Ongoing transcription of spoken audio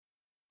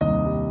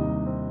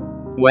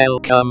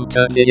Welcome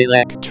to the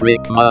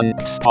Electric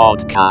Monks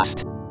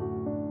Podcast.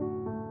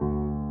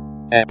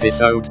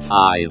 Episode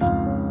 5.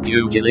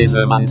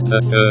 Pugilism and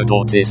the Third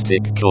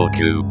Autistic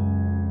Cuckoo.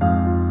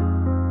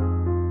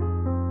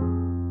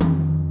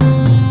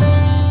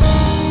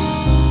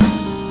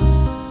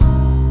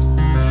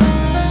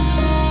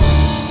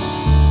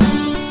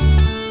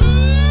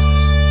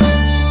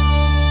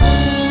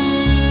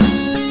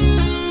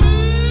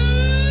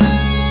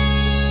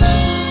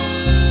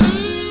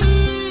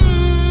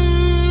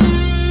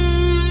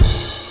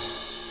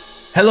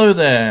 Hello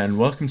there, and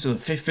welcome to the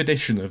 5th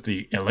edition of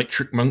the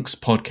Electric Monks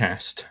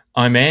Podcast.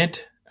 I'm Ed,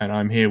 and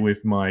I'm here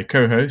with my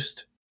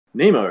co-host...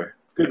 Nemo.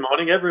 Good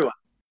morning, everyone.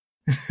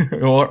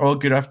 or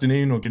good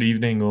afternoon, or good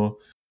evening, or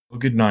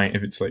good night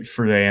if it's like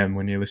 3 a.m.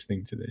 when you're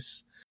listening to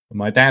this.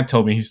 My dad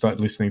told me he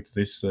started listening to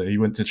this. He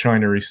went to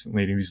China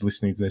recently, and he was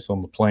listening to this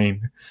on the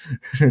plane,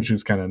 which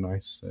was kind of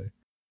nice.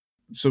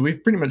 So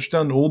we've pretty much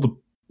done all the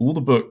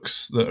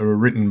books that are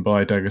written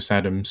by Douglas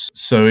Adams.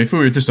 So if we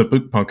were just a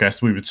book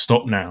podcast, we would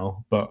stop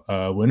now. But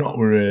we're not.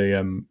 We're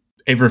a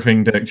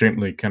everything Dirk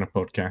Gently kind of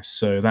podcast.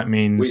 So that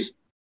means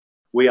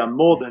we are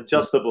more than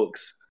just the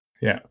books.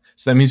 Yeah.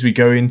 So that means we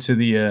go into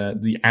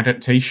the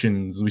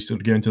adaptations. We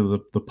sort of go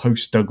into the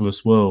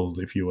post-Douglas world,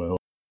 if you will.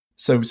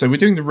 So we're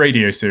doing the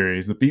radio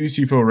series, the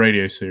BBC4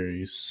 radio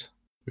series,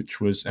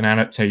 which was an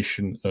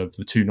adaptation of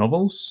the two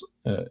novels.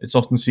 It's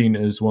often seen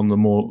as one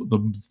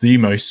of the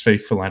most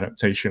faithful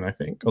adaptation, I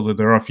think, although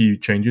there are a few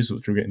changes,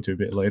 which we'll get into a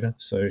bit later.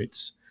 So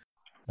it's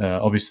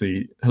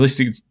obviously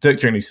Dirk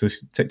Gently's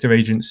Holistic Detective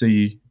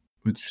Agency,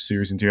 which was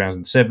series in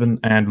 2007,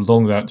 and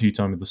Long Without Tea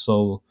Time with the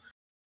Soul,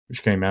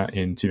 which came out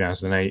in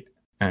 2008,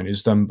 and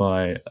is done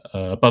by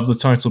Above the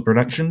Title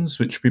Productions,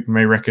 which people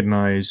may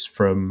recognise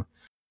from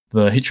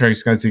the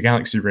Hitchhiker's Guide to the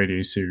Galaxy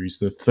radio series.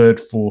 The third,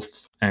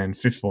 fourth, and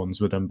fifth ones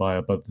were done by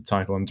Above the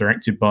Title and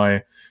directed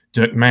by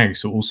Dirk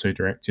Maggs, who also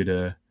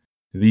directed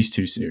these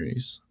two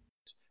series.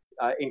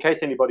 In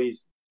case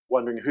anybody's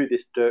wondering who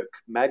this Dirk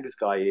Maggs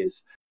guy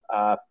is,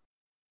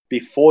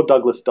 before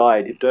Douglas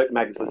died, Dirk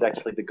Maggs was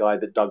actually the guy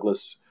that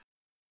Douglas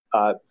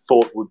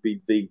thought would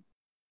be the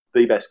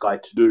best guy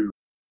to do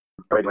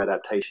radio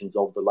adaptations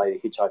of the later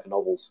Hitchhiker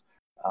novels.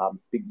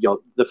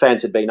 The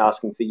fans had been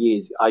asking for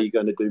years, are you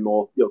going to do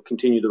more,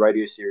 continue the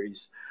radio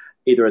series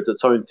either as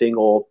its own thing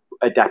or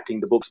adapting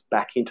the books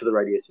back into the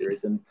radio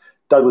series? And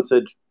Douglas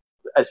had,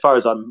 as far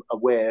as I'm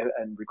aware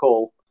and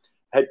recall,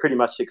 had pretty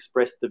much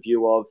expressed the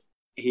view of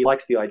he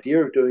likes the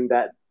idea of doing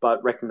that,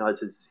 but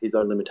recognises his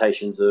own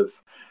limitations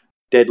of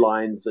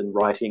deadlines and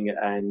writing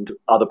and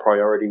other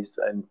priorities,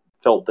 and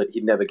felt that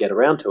he'd never get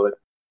around to it.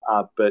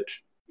 But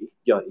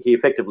he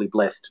effectively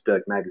blessed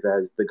Dirk Maggs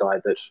as the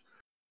guy that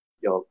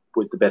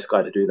was the best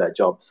guy to do that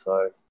job.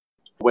 So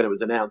when it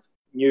was announced,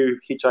 new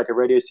Hitchhiker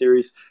radio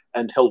series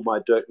and held by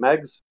Dirk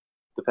Maggs,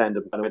 the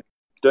fandom kind of went,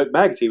 Dirk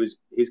Maggs, he's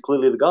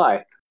clearly the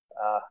guy.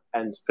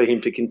 And for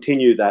him to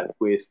continue that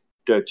with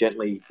Dirk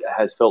Gently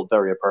has felt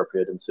very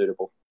appropriate and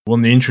suitable.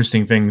 One of the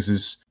interesting things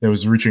is there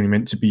was originally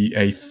meant to be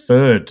a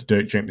third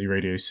Dirk Gently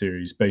radio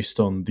series based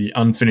on the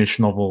unfinished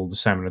novel The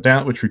Salmon of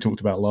Doubt, which we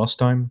talked about last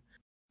time.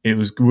 It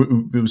was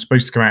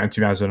supposed to come out in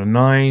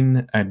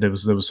 2009, and there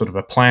was sort of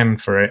a plan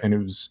for it, and it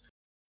was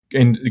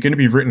going to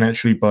be written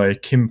actually by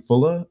Kim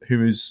Fuller,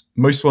 who is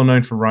most well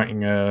known for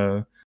writing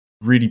a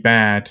really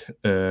bad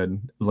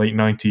late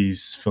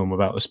 90s film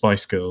about the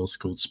Spice Girls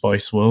called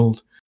Spice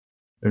World,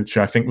 which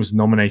I think was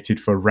nominated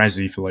for a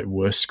Razzie for like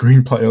worst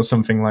screenplay or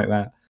something like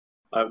that.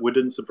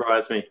 Wouldn't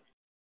surprise me.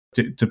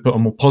 To put a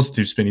more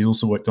positive spin, he's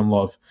also worked on a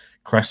lot of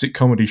classic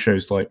comedy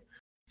shows like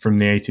from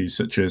the 80s,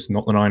 such as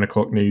Not the 9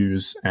 O'Clock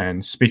News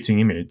and Spitting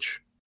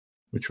Image,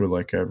 which were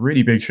like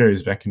really big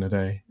shows back in the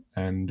day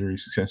and really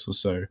successful.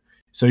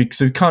 So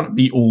it can't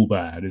be all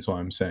bad, is what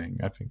I'm saying.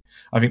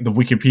 I think the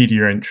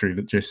Wikipedia entry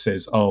that just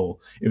says, "Oh,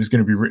 it was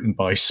going to be written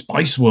by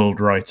Spice World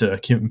writer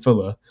Kim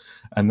Fuller,"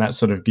 and that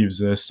sort of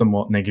gives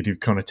somewhat negative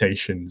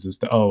connotations as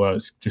to, well,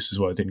 it's just as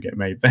well it didn't get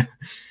made then.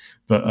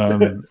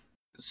 But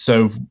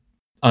so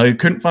I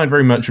couldn't find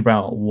very much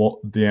about what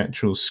the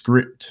actual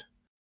script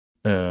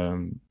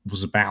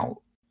was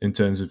about in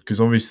terms of, because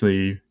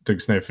obviously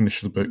Doug Snow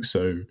finished the book,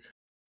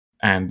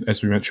 and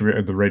as we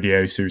mentioned, the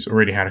radio series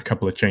already had a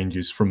couple of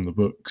changes from the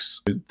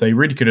books. They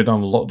really could have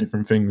done a lot of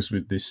different things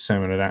with this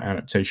Salmon of Doubt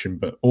adaptation,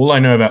 but all I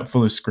know about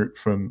Fuller's script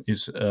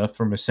is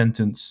from a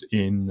sentence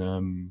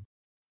in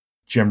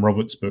Jem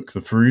Roberts' book,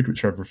 The Frood,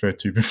 which I've referred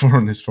to before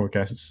on this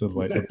podcast. It's sort of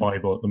like the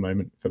Bible at the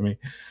moment for me.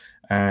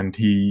 And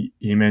he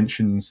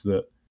mentions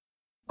that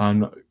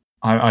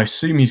I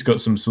assume he's got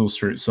some source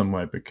for it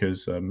somewhere,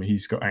 because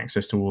he's got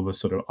access to all the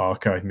sort of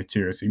archive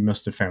materials. He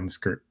must have found the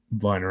script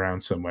lying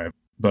around somewhere.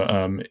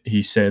 But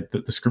he said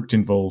that the script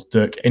involved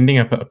Dirk ending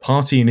up at a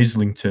party in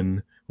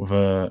Islington with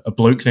a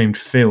bloke named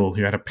Phil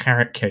who had a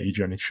parrot cage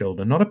on his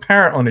shoulder. Not a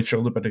parrot on his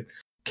shoulder, but a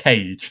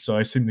cage. So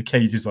I assume the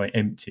cage is like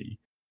empty.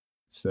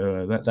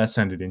 So that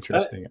sounded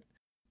interesting.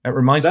 That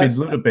reminds me a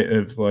little bit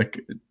of, like,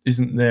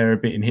 isn't there a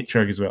bit in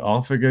Hitchhikers where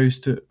Arthur goes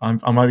to...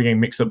 I might be getting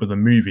mixed up with the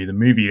movie. The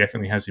movie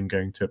definitely has him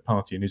going to a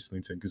party in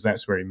Islington, because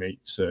that's where he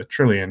meets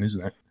Trillian,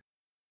 isn't it?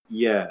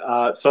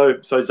 So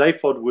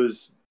Zaphod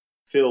was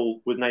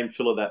named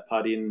Phil at that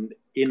party, and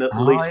in at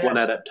least one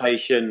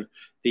adaptation,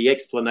 the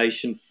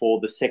explanation for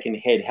the second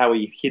head, how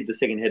he hid the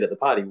second head at the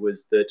party,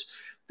 was that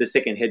the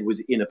second head was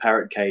in a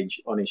parrot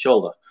cage on his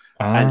shoulder,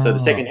 and so the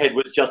second head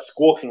was just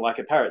squawking like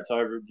a parrot.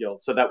 So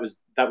so that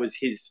was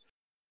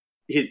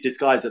his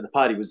disguise at the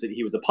party, was that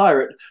he was a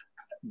pirate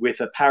with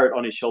a parrot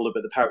on his shoulder,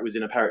 but the parrot was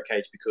in a parrot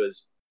cage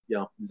because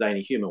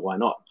zany humor, why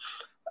not?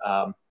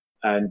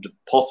 And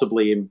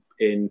possibly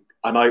in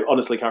and I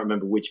honestly can't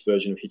remember which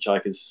version of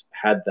Hitchhikers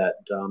had that.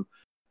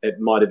 It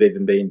might have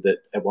even been that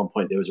at one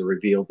point there was a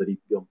reveal that he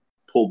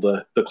pulled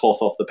the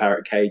cloth off the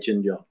parrot cage,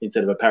 and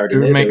instead of a parrot, it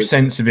would make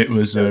sense if it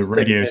was a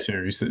radio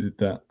series that did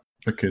that,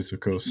 because of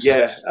course,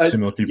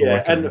 similar people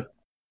working on it.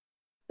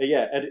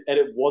 And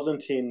it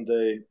wasn't in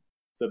the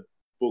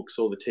books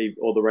or the TV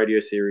or the radio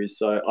series,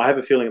 so I have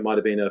a feeling it might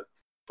have been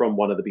from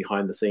one of the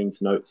behind the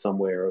scenes notes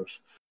somewhere of.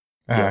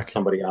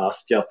 Somebody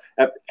asked,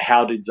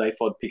 how did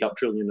Zaphod pick up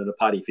Trillian at a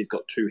party if he's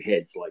got two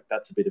heads? Like,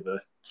 that's a bit of a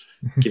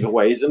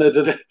giveaway, isn't it?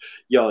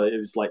 It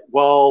was like,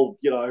 well,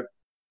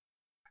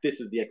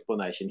 this is the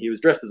explanation. He was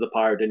dressed as a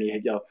pirate, and he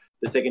had,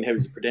 the second head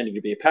was pretending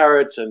to be a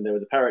parrot, and there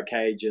was a parrot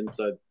cage, and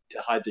so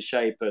to hide the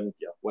shape, and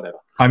whatever.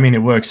 I mean, it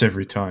works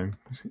every time.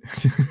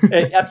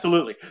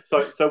 Absolutely.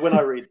 So when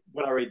I read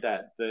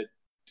that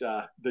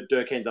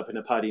Dirk ends up in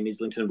a party in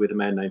Islington with a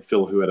man named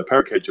Phil who had a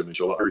parrot cage on his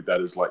shoulder, I read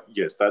that as like,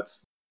 yes,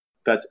 that's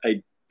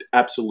a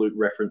absolute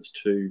reference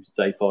to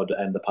Zaphod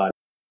and the party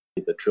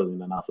that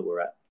Trillian and Arthur were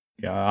at.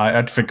 Yeah,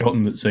 I'd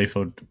forgotten that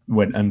Zaphod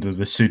went under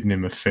the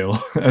pseudonym of Phil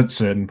at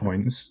certain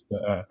points.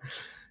 But,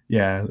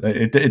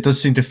 it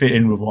does seem to fit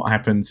in with what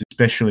happens,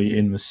 especially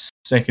in the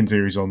second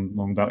series on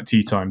Long Dark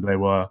Tea Time.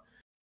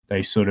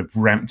 They sort of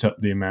ramped up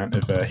the amount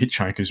of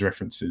Hitchhikers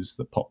references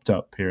that popped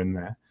up here and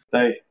there.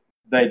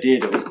 They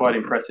did. It was quite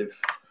impressive.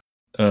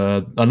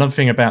 Another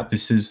thing about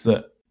this is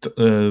that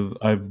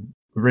I've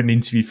read an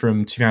interview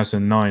from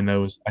 2009.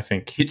 There was, I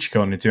think,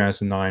 HitchCon in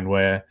 2009,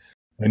 where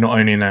they not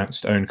only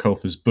announced Owen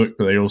Colfer's book,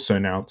 but they also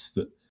announced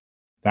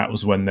that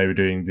was when they were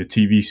doing the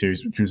TV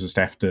series, which was just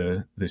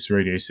after this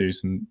radio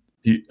series. And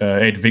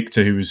Ed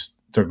Victor, who was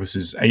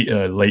Douglas's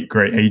late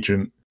great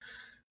agent,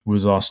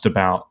 was asked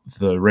about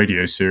the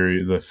radio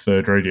series, the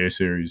third radio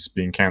series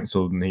being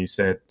cancelled, and he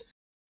said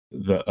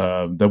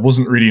that there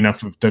wasn't really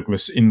enough of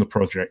Douglas in the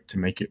project to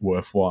make it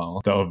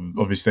worthwhile. That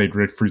obviously they'd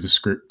read through the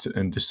script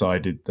and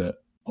decided that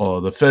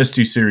the first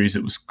two series,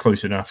 it was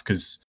close enough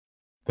because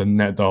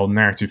the whole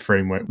narrative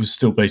framework was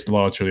still based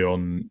largely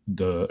on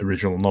the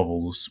original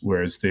novels,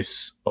 whereas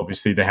this,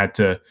 obviously, they had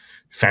to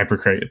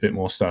fabricate a bit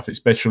more stuff,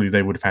 especially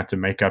they would have had to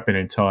make up an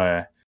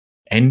entire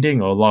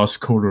ending or last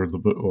quarter of the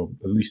book, or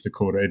at least a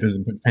quarter. It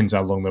depends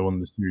how long they want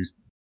the series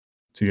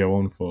to go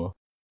on for.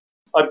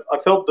 I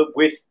felt that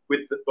with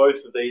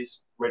both of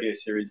these radio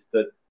series,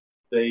 that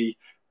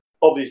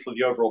obviously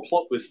the overall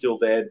plot was still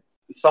there.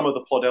 Some of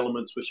the plot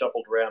elements were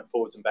shuffled around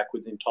forwards and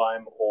backwards in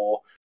time, or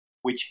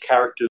which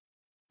characters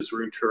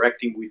were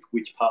interacting with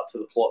which parts of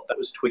the plot, that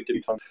was tweaked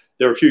every time.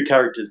 There are a few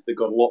characters that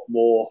got a lot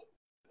more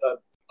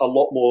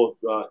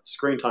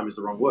screen time is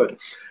the wrong word.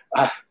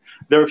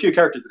 There are a few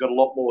characters that got a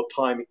lot more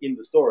time in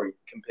the story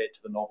compared to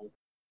the novel.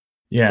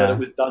 Yeah, but it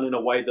was done in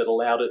a way that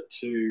allowed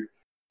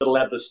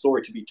the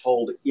story to be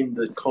told in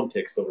the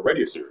context of a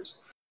radio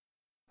series.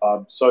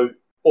 So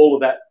all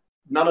of that,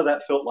 none of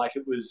that felt like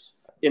it was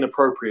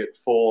inappropriate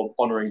for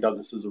honouring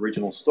Douglas's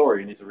original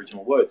story and his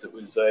original words. It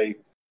was a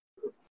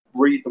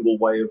reasonable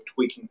way of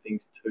tweaking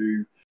things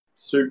to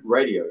suit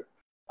radio.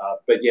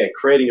 But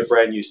creating a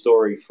brand new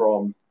story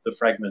from the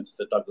fragments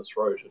that Douglas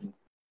wrote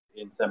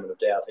in Salmon of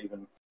Doubt,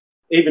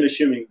 even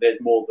assuming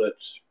there's more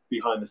that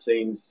behind the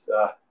scenes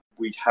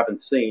we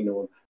haven't seen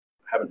or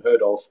haven't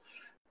heard of,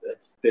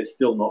 there's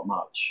still not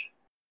much.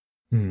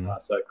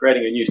 So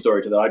creating a new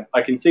story to that,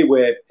 I can see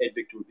where Ed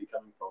Victor would be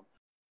coming from.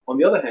 On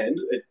the other hand,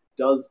 it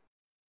does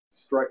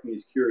strike me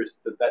as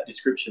curious that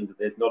description that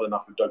there's not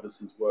enough of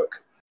Douglas's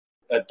work,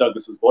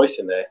 Douglas's voice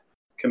in there,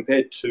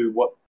 compared to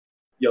what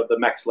the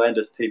Max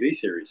Landis TV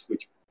series,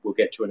 which we'll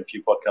get to in a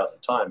few podcasts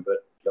at time,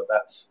 but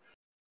that's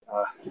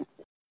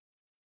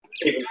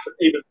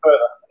even further.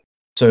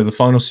 So the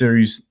final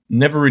series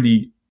never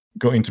really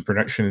got into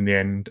production in the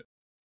end.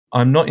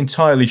 I'm not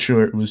entirely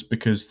sure it was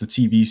because the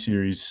TV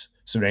series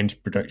sort of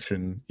entered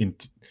production in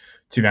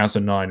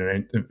 2009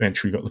 and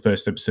eventually got the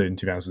first episode in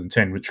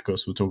 2010, which of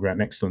course we'll talk about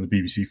next on the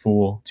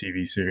BBC4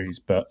 TV series.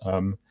 But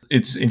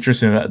it's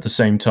interesting that at the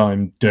same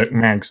time, Dirk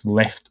Maggs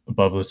left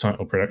Above the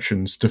Title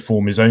Productions to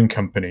form his own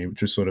company,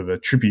 which was sort of a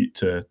tribute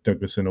to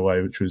Douglas in a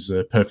way, which was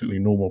Perfectly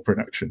Normal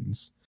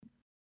Productions.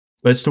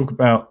 Let's talk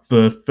about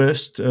the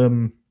first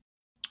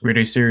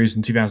radio series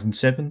in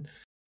 2007.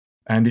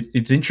 And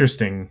it's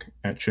interesting,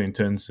 actually, in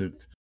terms of,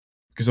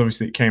 because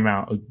obviously it came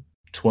out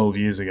 12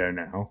 years ago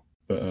now,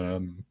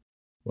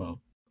 but,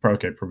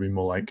 probably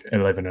more like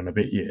 11 and a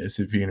bit years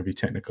if you're going to be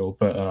technical,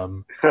 but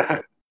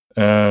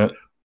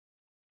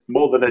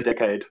more than a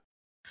decade.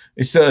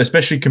 It's still,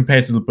 especially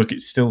compared to the book,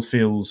 it still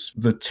feels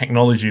the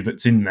technology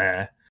that's in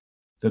there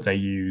that they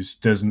use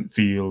doesn't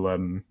feel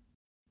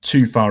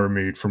too far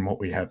removed from what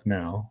we have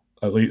now.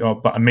 At least,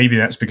 but maybe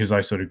that's because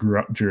I sort of grew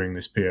up during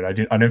this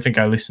period. I don't think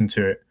I listened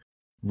to it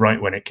right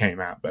when it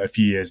came out, but a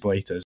few years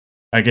later.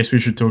 I guess we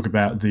should talk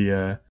about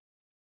the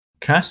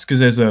cast, because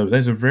there's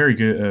a very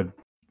good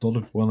lot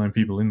of well-known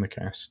people in the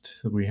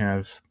cast. We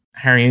have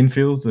Harry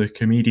Enfield, the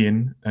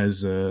comedian,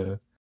 as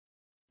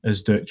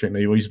Dirk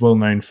Gently. Well, he's well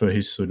known for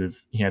his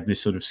he had this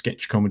sort of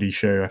sketch comedy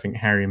show, I think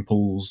Harry and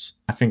Paul's,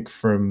 I think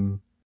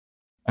from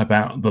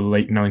about the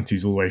late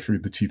 90s all the way through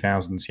the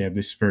 2000s. He had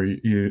this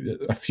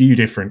a few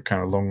different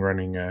kind of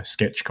long-running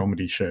sketch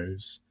comedy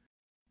shows,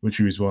 which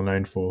he was well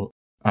known for.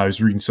 I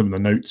was reading some of the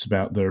notes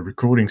about the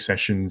recording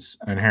sessions,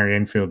 and Harry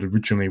Enfield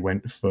originally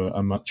went for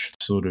a much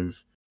sort of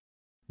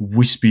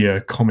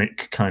wispier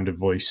comic kind of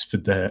voice for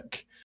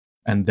Dirk.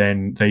 And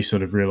then they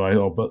sort of realized,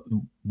 but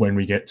when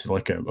we get to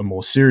like a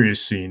more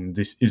serious scene,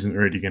 this isn't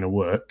really going to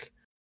work.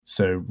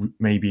 So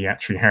maybe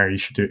actually Harry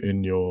should do it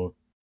in your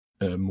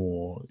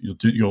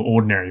your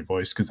ordinary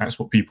voice, because that's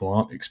what people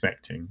aren't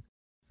expecting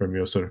from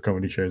your sort of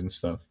comedy shows and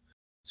stuff.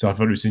 So I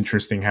thought it was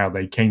interesting how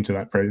they came to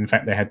that. In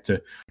fact, they had to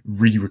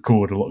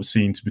re-record a lot of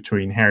scenes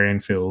between Harry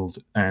Enfield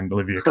and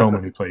Olivia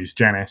Colman, who plays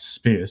Janice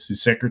Pierce,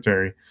 his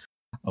secretary,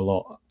 a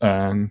lot.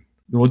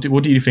 What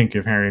do you think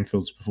of Harry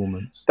Enfield's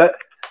performance? That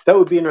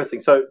would be interesting.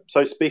 So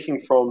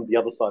speaking from the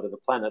other side of the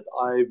planet,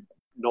 I'm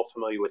not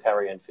familiar with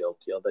Harry Enfield.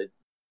 They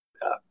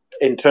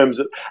in terms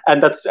of,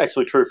 and that's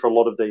actually true for a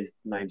lot of these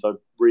names. I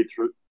read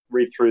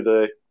through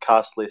the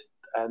cast list,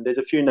 and there's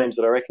a few names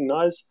that I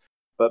recognise,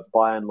 but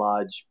by and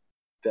large,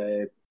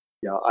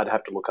 I'd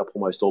have to look up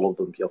almost all of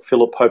them.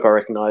 Philip Hope I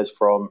recognise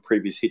from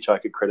previous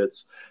Hitchhiker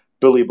credits.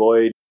 Billy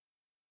Boyd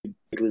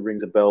vaguely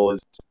rings a bell.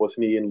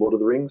 Wasn't he in Lord of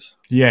the Rings?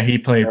 Yeah, he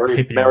played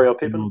Pippin. Mario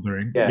Pippin? Lord of the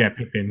Rings. Yeah,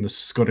 Pippin, the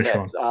Scottish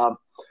one.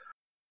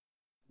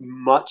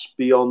 Much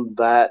beyond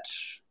that,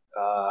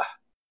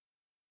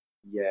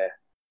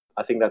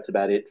 I think that's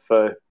about it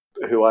for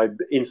who I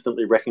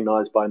instantly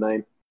recognise by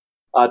name.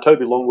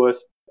 Toby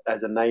Longworth,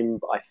 as a name,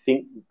 I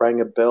think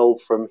rang a bell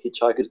from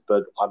Hitchhikers,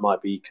 but I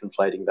might be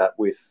conflating that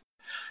with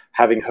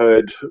having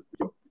heard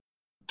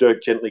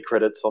Dirk Gently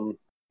credits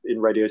in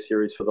radio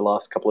series for the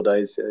last couple of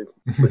days,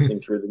 listening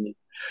through the news.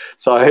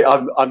 So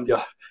I'm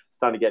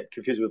starting to get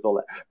confused with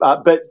all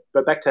that.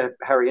 But back to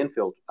Harry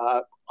Enfield,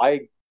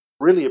 I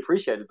really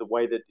appreciated the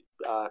way that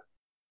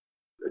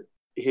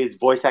his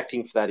voice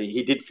acting for that.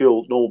 He did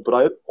feel normal, but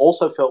I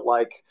also felt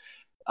like,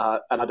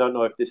 and I don't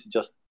know if this is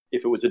just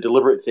if it was a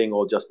deliberate thing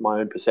or just my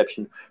own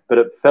perception, but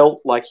it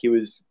felt like he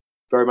was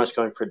very much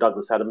going for a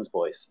Douglas Adams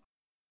voice.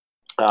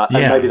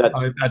 And maybe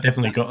that's... I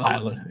definitely got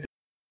that.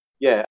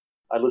 Yeah,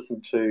 I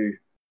listened to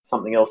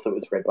something else that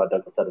was read by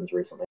Douglas Adams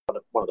recently,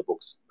 one of the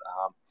books.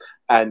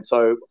 And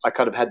so I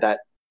kind of had that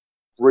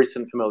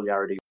recent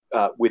familiarity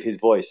with his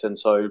voice. And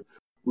so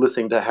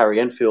listening to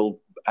Harry Enfield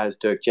as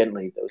Dirk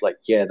Gently, it was like,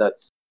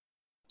 that's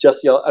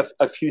just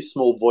a few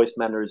small voice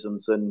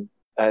mannerisms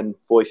and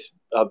voice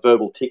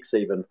verbal tics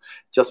even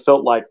just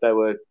felt like they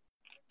were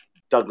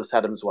Douglas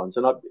Adams ones.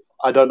 And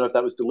I don't know if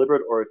that was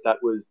deliberate or if that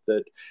was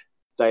that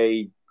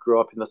they grew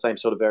up in the same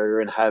sort of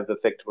area and have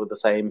effectively the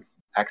same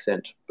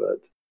accent. But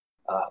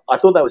I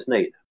thought that was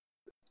neat.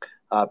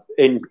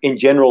 In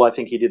general, I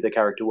think he did the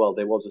character well.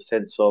 There was a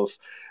sense of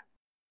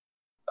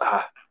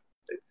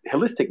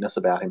holisticness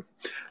about him.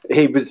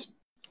 He was,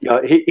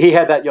 he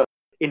had that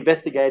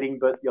investigating,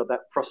 but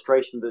that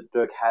frustration that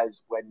Dirk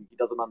has when he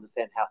doesn't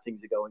understand how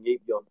things are going,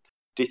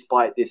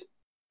 despite this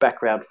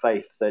background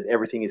faith that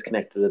everything is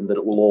connected and that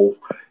it will all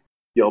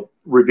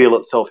reveal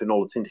itself in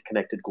all its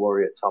interconnected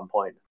glory at some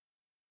point.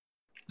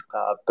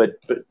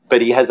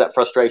 But he has that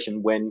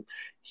frustration when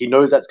he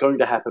knows that's going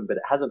to happen, but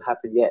it hasn't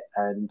happened yet,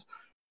 and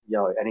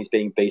and he's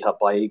being beat up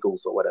by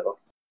eagles or whatever.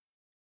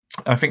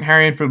 I think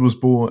Harry Enfield was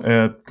born,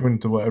 according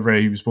to whatever,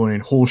 he was born in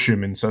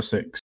Horsham in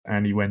Sussex,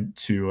 and he went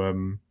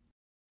to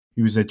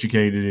he was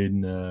educated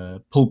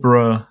in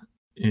Pulborough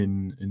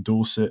in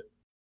Dorset,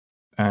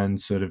 and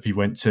sort of he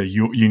went to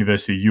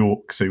University of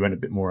York, so he went a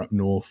bit more up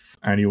north.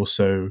 And he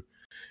also,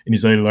 in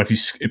his later life, he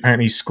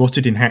apparently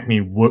squatted in Hackney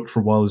and worked for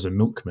a while as a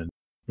milkman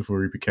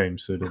before he became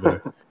sort of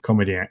a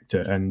comedy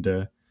actor. And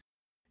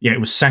it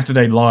was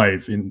Saturday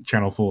Live in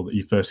Channel 4 that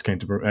he first came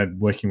to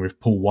working with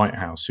Paul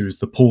Whitehouse, who was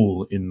the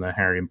Paul in the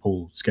Harry and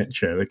Paul sketch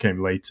show that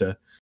came later.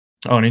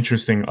 Oh, and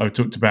interesting, I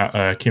talked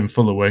about Kim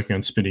Fuller working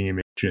on Spitting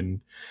Image,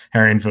 and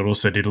Harry Enfield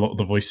also did a lot of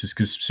the voices,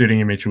 because Spitting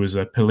Image was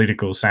a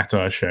political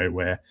satire show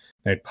where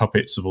they had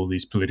puppets of all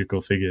these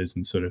political figures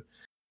and sort of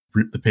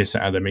ripped the piss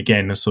out of them.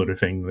 Again, the sort of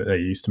thing that they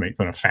used to make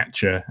fun of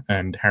Thatcher,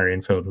 and Harry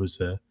Enfield was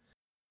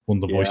one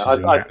of the voices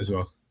in that as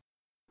well.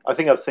 I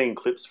think I've seen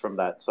clips from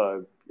that,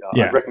 so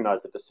I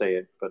recognise it to see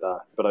it, but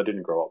I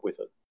didn't grow up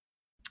with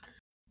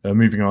it.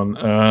 Moving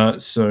on,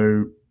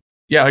 so...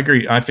 Yeah, I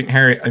agree. I think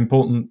Harry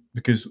important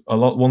because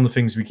one of the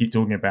things we keep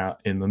talking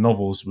about in the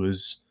novels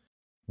was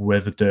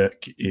whether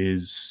Dirk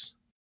is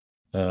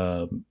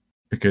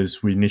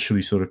because we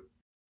initially sort of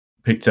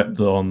picked up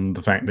on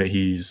the fact that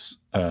he's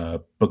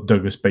but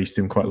Douglas based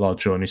him quite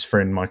largely on his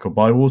friend Michael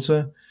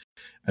Bywater,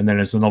 and then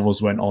as the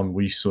novels went on,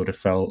 we sort of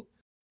felt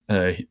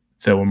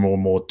there were more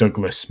and more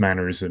Douglas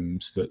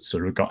mannerisms that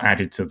sort of got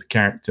added to the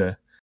character.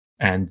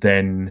 And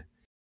then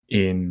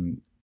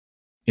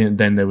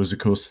then there was, of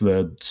course,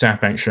 the South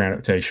Bank show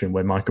adaptation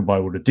where Michael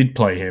Bywater did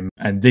play him,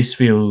 and this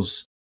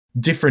feels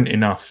different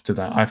enough to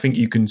that. I think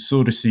you can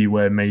sort of see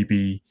where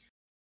maybe,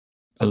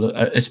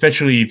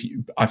 especially if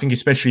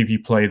you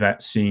play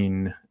that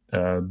scene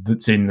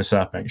that's in the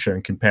South Bank show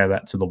and compare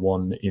that to the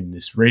one in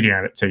this radio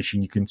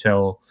adaptation, you can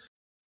tell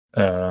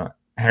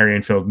Harry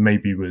Enfield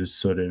maybe was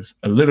sort of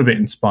a little bit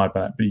inspired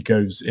by that, but he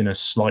goes in a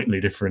slightly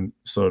different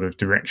sort of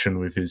direction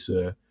with his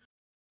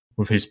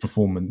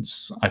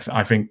performance.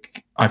 I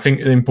think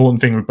the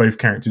important thing with both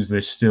characters,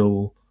 there's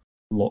still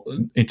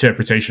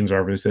interpretations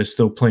of it. There's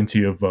still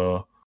plenty of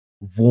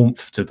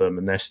warmth to them,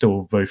 and they're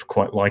still both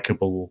quite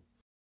likable.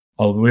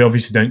 We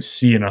obviously don't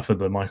see enough of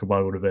the Michael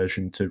Bywater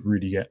version to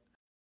really get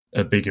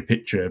a bigger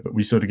picture, but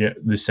we sort of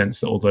get the sense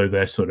that although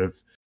they're sort of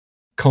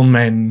con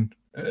men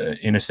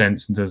in a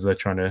sense, and as they're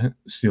trying to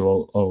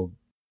steal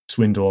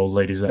swindle old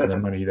ladies out of their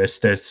money,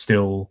 there's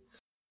still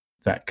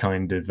that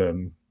kind of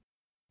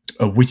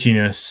a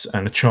wittiness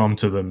and a charm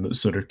to them that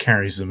sort of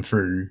carries them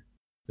through.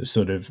 That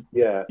sort of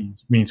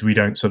means we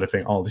don't sort of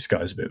think, oh, this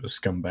guy's a bit of a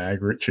scumbag,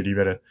 Richard, you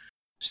better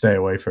stay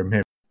away from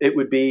him. It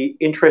would be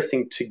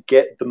interesting to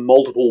get the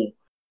multiple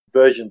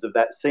versions of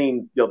that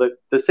scene.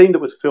 The scene that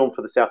was filmed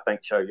for the South Bank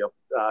show.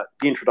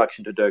 The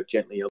introduction to Dirk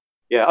Gently.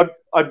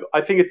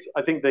 I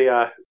think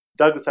the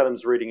Douglas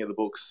Adams reading of the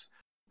books,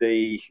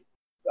 the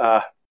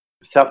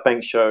South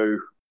Bank show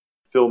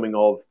filming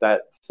of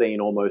that scene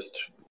almost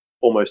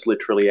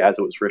literally as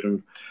it was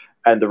written,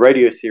 and the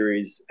radio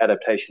series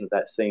adaptation of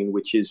that scene,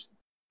 which is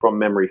from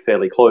memory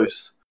fairly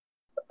close.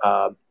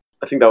 I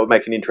think that would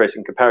make an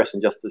interesting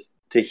comparison, just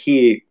to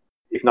hear,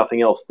 if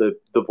nothing else, the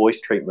voice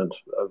treatment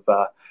of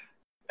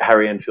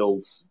Harry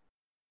Enfield's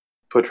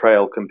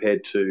portrayal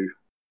compared to...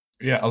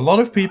 Yeah, a lot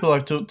of people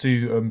I've talked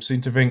to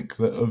seem to think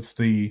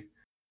that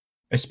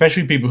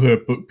especially people who are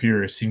book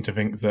purists, seem to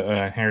think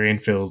that Harry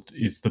Enfield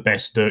is the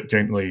best Dirk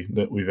Gently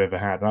that we've ever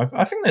had.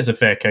 I think there's a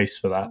fair case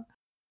for that.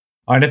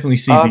 I definitely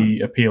see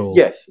the appeal.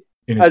 Yes,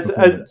 in his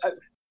performance.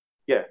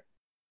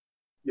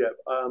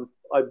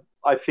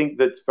 I think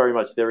that's very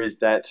much there is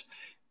that.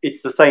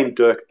 It's the same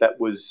Dirk that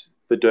was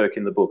the Dirk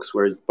in the books,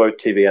 whereas both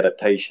TV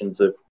adaptations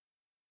have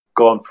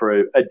gone for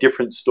a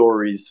different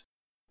stories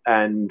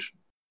and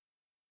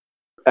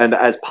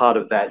as part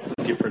of that,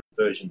 different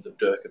versions of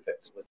Dirk,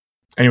 effectively.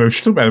 Anyway, we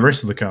should talk about the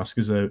rest of the cast,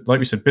 because like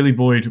we said, Billy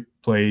Boyd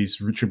plays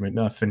Richard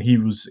Macduff, and he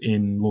was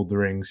in Lord of the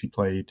Rings. He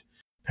played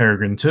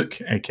Peregrine Took,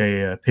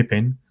 aka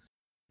Pippin,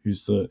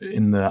 who's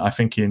I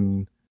think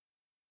in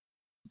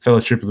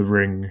Fellowship of the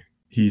Ring,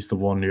 he's the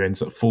one who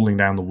ends up falling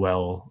down the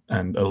well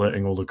and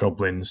alerting all the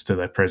goblins to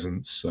their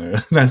presence. So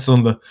I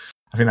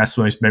think that's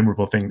the most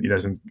memorable thing that he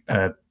does.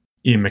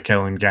 Ian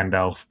McKellen,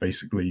 Gandalf,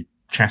 basically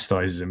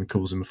chastises him and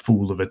calls him a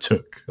fool of a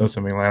Took or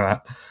something like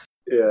that.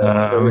 Yeah,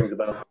 that rings a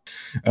bell.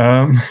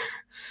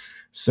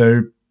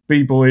 So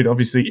B. Boyd,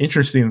 obviously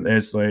interesting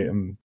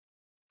that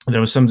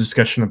there was some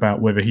discussion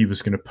about whether he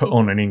was going to put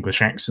on an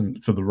English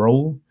accent for the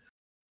role.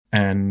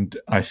 And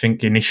I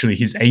think initially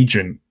his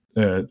agent,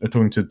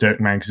 according to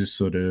Dirk Maggs'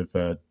 sort of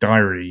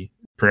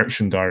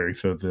production diary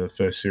for the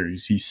first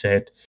series, he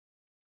said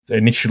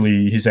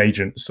initially his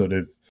agent sort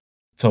of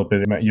told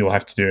Billy, you'll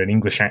have to do an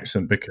English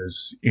accent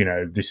because,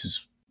 this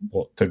is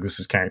what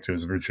Douglas's character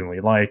was originally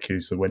like, who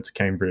sort of went to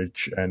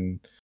Cambridge.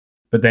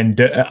 But then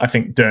I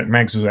think Dirk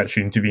Maggs was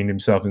actually interviewing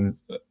himself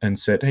and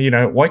said, hey,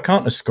 why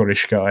can't a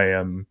Scottish guy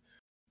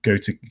go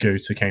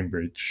to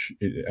Cambridge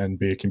and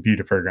be a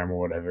computer programmer or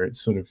whatever?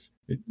 It's sort of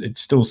it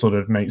still sort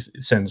of makes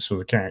sense for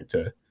the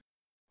character.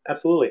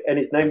 Absolutely, and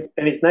his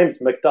name's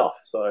Macduff.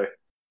 So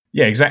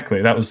yeah,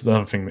 exactly. That was the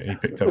other thing that he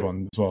picked up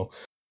on as well.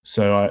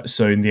 So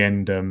in the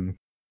end,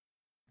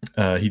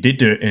 he did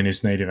do it in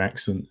his native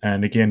accent.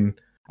 And again,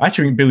 I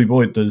actually think Billy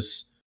Boyd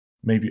does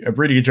maybe a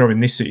really good job in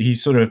this. He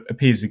sort of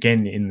appears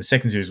again in the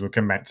second series. We'll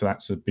come back to that.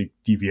 It's a big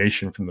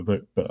deviation from the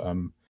book, but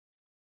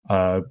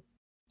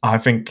I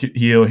think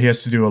he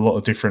has to do a lot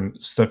of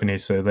different stuff in here.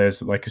 So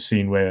there's like a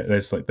scene where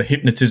there's like the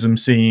hypnotism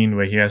scene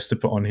where he has to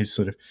put on his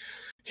sort of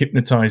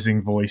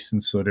hypnotizing voice,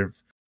 and sort of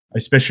I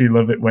especially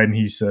love it when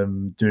he's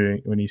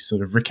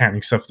sort of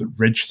recounting stuff that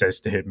Reg says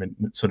to him, and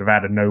sort of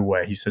out of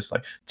nowhere he says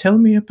like, "Tell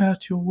me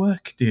about your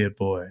work, dear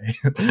boy,"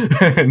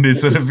 and it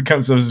sort of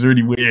becomes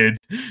really weird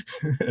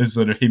as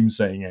sort of him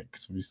saying it,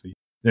 because obviously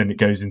then it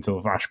goes into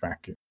a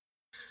flashback.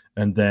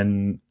 And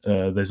then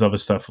there's other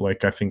stuff,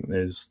 like I think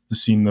there's the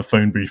scene in the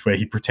phone booth where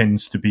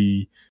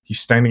he's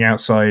standing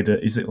outside,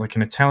 is it like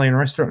an Italian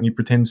restaurant, and he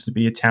pretends to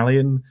be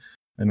Italian,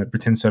 and it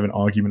pretends to have an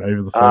argument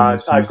over the phone.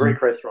 A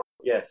Greek restaurant,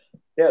 yes.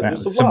 Yeah,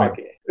 there's some work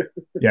here.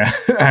 Yeah,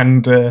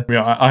 and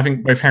I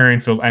think both Harry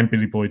Enfield and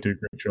Billy Boyd do a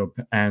great job.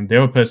 And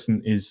the other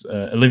person is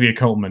Olivia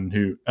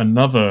Colman,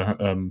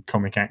 another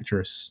comic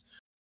actress.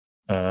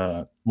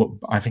 I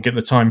think at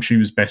the time she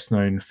was best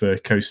known for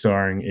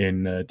co-starring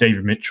in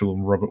David Mitchell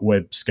and Robert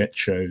Webb sketch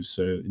shows.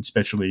 So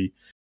especially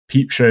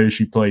Peep Show,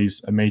 she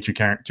plays a major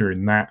character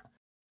in that.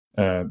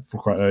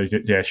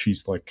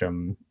 She's like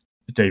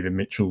David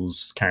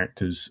Mitchell's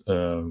character's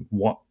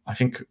what I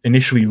think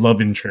initially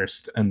love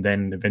interest and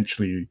then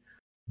eventually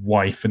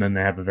wife, and then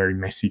they have a very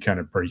messy kind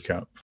of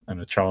breakup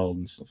and a child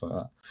and stuff like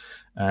that.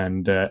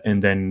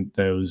 And then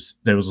there was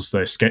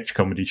also a sketch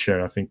comedy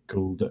show I think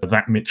called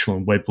That Mitchell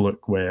and Webb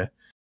Look, where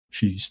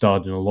she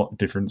starred in a lot of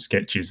different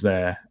sketches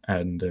there,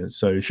 and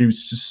so she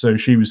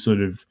was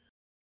sort of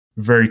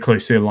very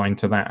closely aligned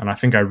to that. And I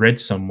think I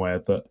read somewhere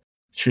that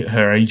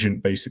her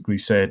agent basically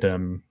said,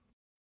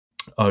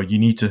 "Oh, you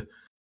need to,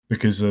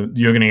 because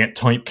you're going to get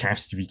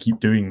typecast if you keep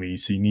doing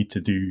these. So you need to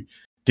do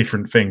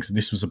different things." And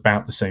this was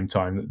about the same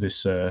time that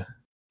this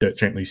Dirk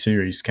Gently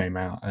series came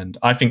out, and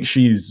I think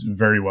she is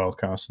very well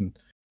cast,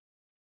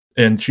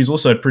 and she's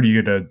also a pretty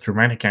good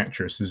dramatic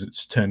actress, as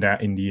it's turned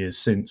out in the years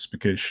since,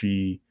 because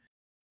she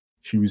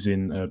was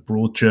in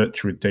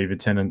Broadchurch with David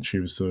Tennant. She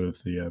was sort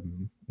of the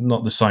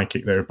not the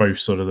psychic; they were both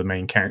sort of the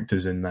main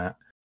characters in that,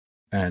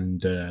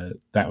 and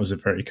that was a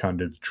very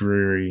kind of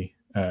dreary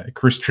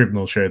Chris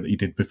Chibnall show that he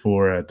did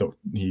before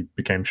he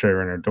became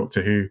showrunner of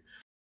Doctor Who.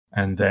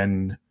 And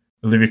then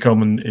Olivia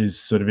Colman is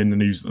sort of in the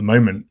news at the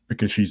moment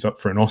because she's up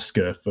for an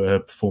Oscar for her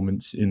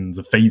performance in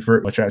The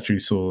Favourite, which I actually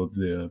saw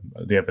the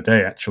other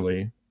day,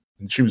 actually.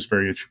 And she was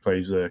very good. She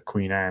plays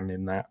Queen Anne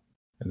in that.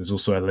 And there's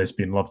also a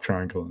lesbian love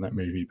triangle in that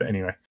movie. But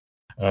anyway,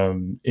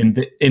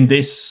 in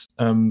this,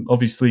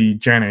 obviously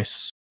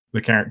Janice,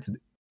 the character,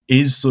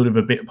 is sort of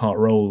a bit part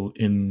role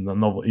in the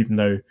novel, even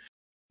though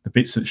the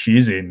bits that she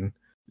is in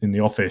the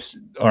office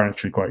are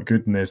actually quite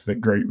good. And there's the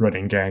great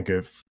running gag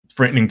of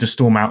threatening to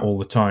storm out all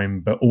the time,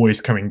 but always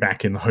coming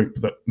back in the hope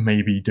that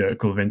maybe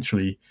Dirk will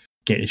eventually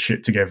get his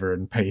shit together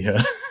and pay her.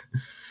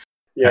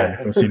 Yeah. And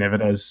of course he never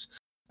does.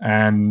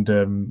 And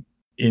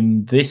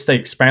in this, they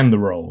expand the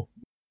role.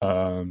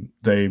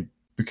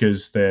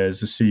 Because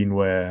there's a scene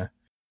where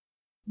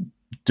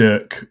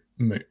Dirk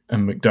and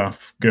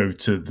Macduff go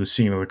to the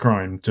scene of the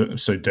crime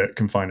so Dirk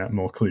can find out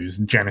more clues,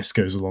 and Janice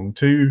goes along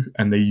too,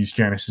 and they use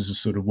Janice as a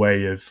sort of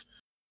way of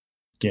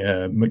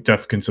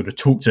Macduff can sort of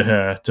talk to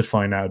her to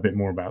find out a bit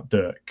more about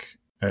Dirk.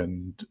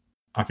 And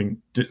I think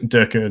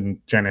Dirk and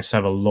Janice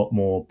have a lot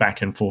more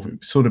back and forth.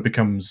 It sort of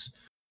becomes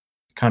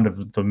kind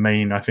of the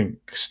main, I think,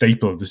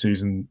 staple of the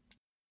season.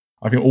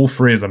 I think all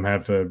three of them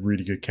have a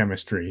really good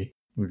chemistry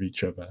with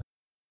each other,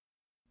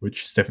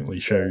 which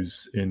definitely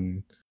shows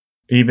in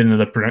even in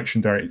the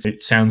production director.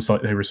 It sounds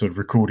like they were sort of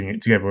recording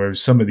it together,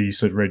 whereas some of these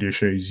sort of radio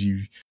shows,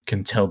 you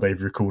can tell they've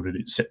recorded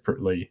it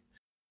separately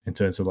in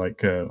terms of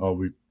like,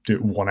 we do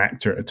one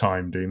actor at a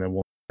time doing their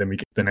one, then we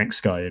get the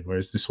next guy in.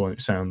 Whereas this one,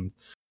 it sounds,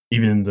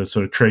 even in the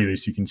sort of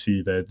trailers, you can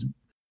see they're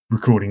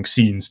recording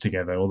scenes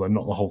together, although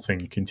not the whole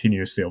thing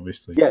continuously,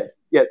 obviously.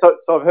 Yeah. So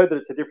I've heard that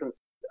it's a difference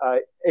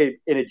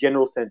in a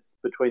general sense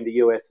between the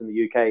US and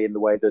the UK in the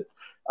way that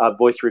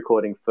voice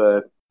recording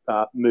for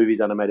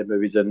movies, animated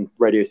movies, and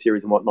radio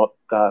series and whatnot,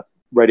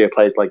 radio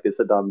plays like this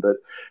are done. That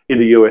in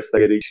the US, they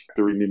get each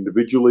actor in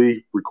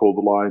individually, record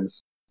the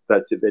lines,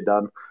 that's it, they're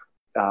done.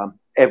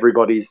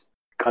 Everybody's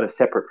kind of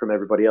separate from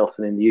everybody else,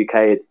 and in the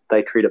UK,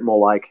 they treat it more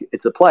like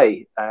it's a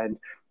play and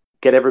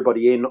get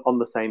everybody in on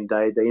the same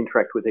day. They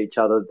interact with each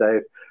other.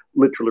 They're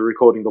literally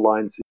recording the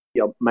lines,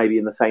 maybe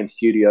in the same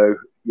studio,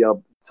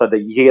 so that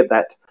you get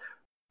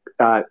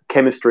that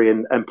chemistry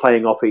and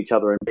playing off each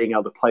other and being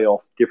able to play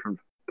off different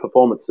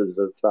performances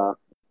of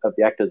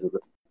the actors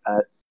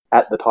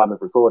at the time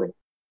of recording.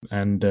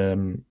 And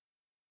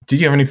did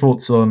you have any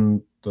thoughts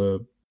on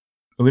the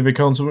Olivia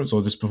Colman's performance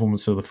or just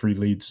performance of the three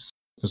leads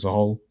as a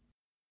whole?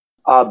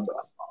 I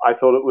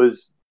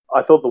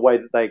thought the way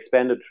that they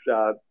expanded,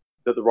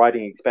 that the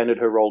writing expanded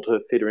her role to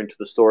fit her into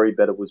the story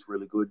better was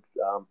really good.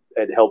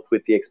 It helped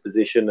with the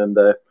exposition and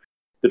the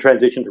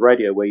transition to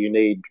radio, where you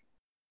need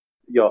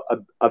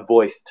a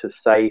voice to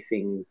say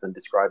things and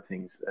describe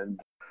things. And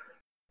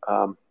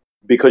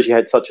because she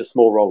had such a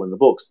small role in the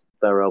books,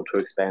 they were able to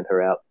expand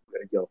her out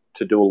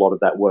to do a lot of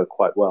that work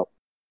quite well.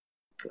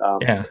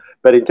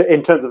 But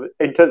in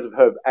terms of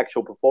her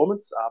actual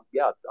performance,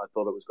 I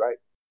thought it was great.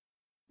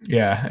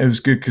 Yeah, it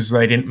was good because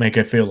they didn't make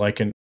her feel like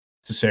a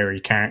necessary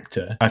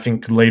character. I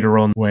think later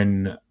on,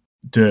 when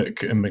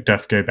Dirk and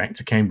Macduff go back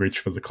to Cambridge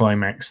for the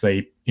climax,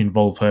 they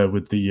involve her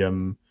with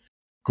the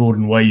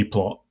Gordon Way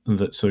plot.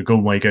 So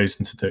Gordon Way goes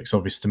into Dirk's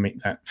office to make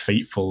that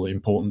fateful,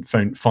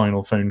 important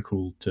final phone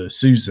call to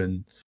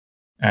Susan,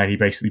 and he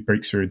basically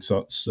breaks through and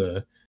starts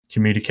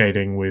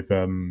communicating with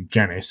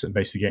Janice and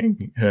basically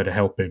getting her to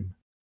help him,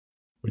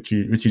 which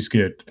is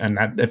good, and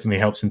that definitely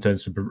helps in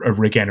terms of a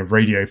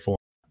radio form,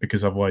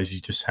 because otherwise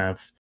you just have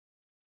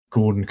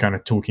Gordon kind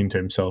of talking to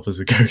himself as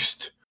a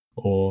ghost,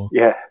 or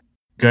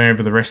going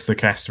over the rest of the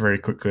cast very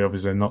quickly.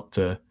 Obviously, not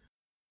to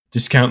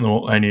discount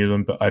any of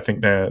them, but I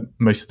think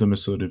most of them are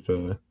sort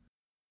of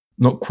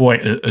not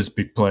quite as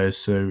big players.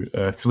 So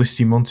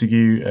Felicity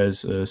Montague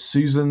as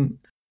Susan,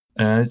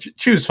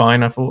 she was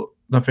fine. I thought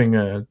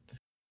nothing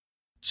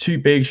too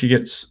big. She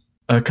gets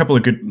a couple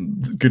of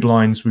good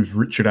lines with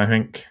Richard, I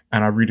think,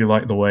 and I really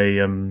like the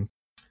way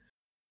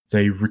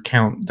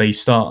they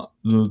start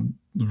the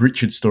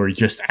Richard story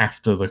just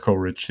after the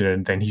Coleridge,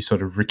 and then he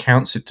sort of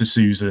recounts it to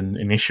Susan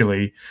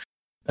initially,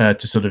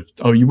 to sort of,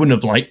 oh, you wouldn't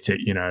have liked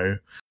it,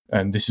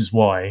 and this is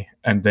why.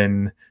 And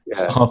then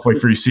halfway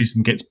through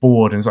season gets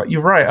bored and it's like,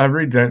 you're right, I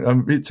really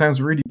don't. It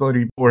sounds really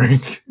bloody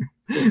boring.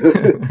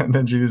 And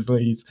then she just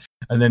leaves.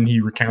 And then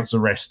he recounts the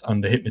rest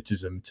under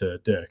hypnotism to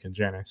Dirk and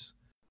Janice.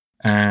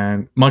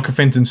 And Michael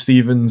Fenton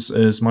Stevens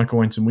as Michael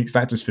Winton Weeks,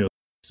 that just feels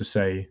to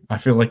say. I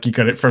feel like he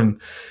could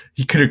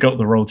have got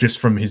the role just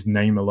from his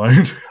name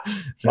alone.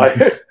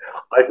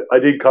 I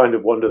did kind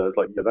of wonder. I was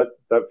like, yeah,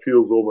 that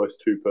feels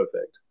almost too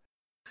perfect.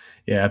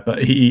 Yeah, but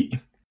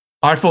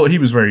I thought he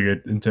was very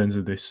good in terms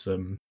of this,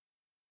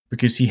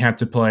 because he had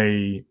to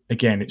play,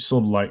 again, it's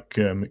sort of like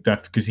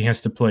Macduff, because he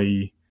has to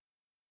play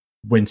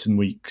Winton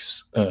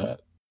Weeks,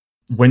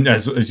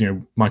 as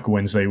Michael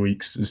Wednesday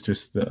Weeks is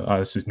just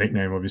that's his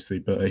nickname, obviously,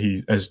 but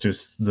he as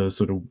just the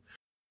sort of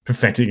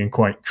pathetic and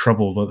quite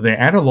troubled. But they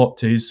add a lot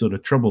to his sort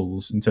of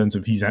troubles in terms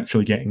of he's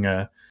actually getting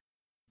a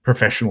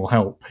professional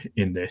help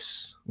in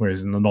this,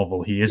 whereas in the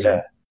novel he isn't.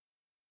 Yeah.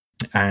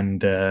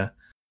 And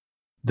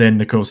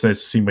then, of course, there's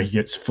a scene where he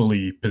gets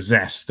fully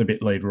possessed a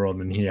bit later on,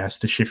 and he has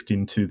to shift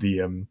into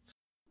the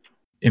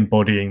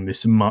embodying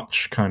this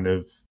much kind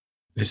of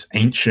this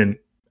ancient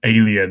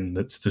alien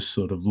that's just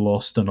sort of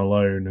lost and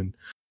alone, and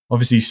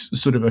obviously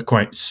sort of a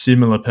quite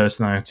similar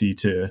personality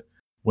to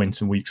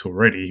Winton Weeks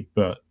already,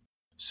 but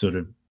sort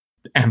of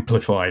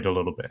amplified a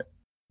little bit.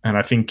 And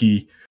I think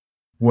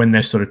when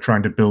they're sort of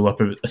trying to build up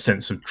a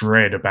sense of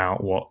dread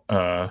about what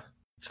the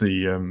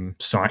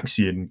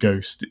Syxian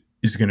ghost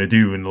is going to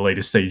do in the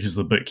later stages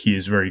of the book, he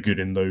is very good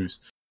in those.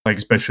 Like,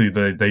 especially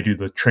they do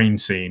the train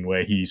scene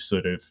where he's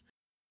sort of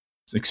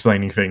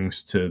explaining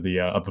things to the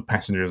other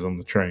passengers on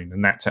the train,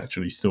 and that's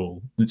actually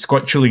it's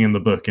quite chilling in the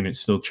book, and it's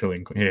still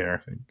chilling here, I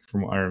think,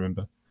 from what I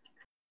remember.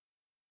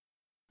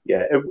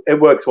 Yeah, it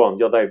works well.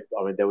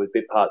 There were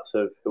bit parts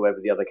of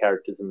whoever the other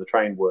characters in the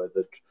train were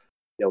that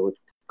were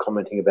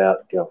commenting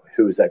about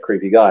who was that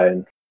creepy guy,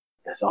 and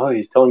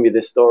he's telling me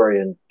this story,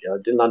 and I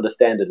didn't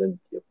understand it, and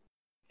you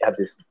have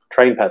this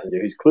train passenger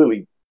who's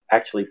clearly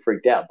actually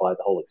freaked out by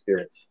the whole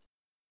experience.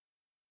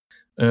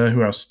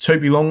 Who else?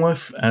 Toby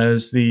Longworth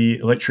as the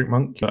electric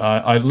monk.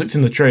 I looked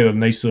in the trailer,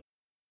 and it's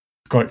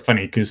quite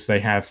funny because they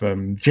have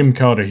Jim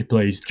Carter who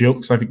plays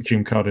Jilks. I think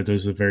Jim Carter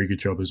does a very good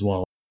job as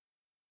well.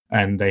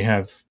 And they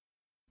have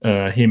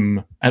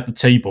him at the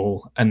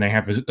table, and they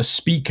have a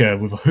speaker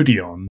with a hoodie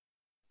on,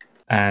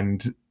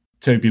 and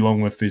Toby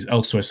Longworth is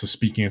elsewhere, so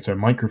speaking into a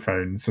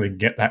microphone, so they can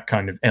get that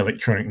kind of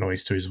electronic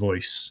noise to his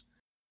voice.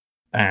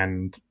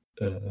 And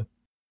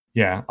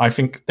I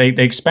think they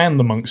expand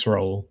the monk's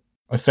role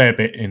a fair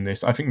bit in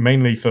this. I think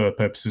mainly for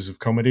purposes of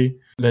comedy.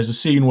 There's a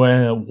scene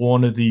where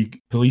one of the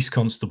police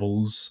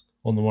constables,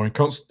 on the more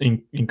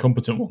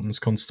incompetent ones,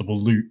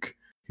 Constable Luke,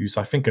 who's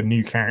I think a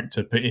new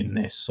character put in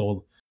this,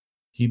 or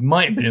he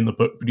might have been in the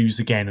book, but he was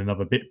again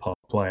another bit part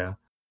player.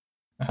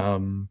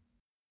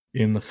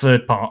 In the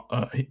third part,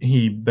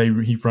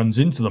 he runs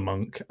into the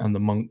monk, and the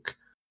monk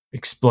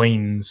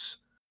explains.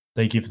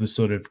 They give the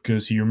sort of,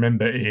 because you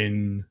remember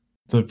in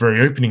the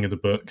very opening of the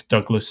book,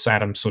 Douglas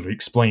Adams sort of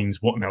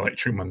explains what an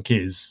electric monk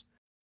is,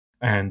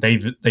 and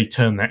they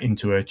turn that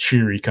into a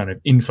cheery kind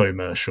of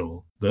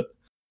infomercial that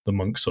the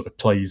monk sort of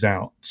plays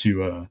out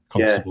to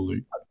Constable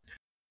Luke.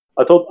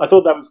 I thought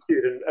that was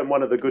cute, and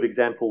one of the good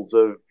examples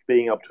of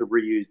being able to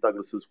reuse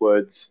Douglas's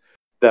words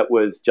that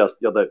was just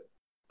that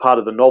part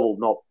of the novel,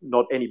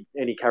 not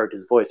any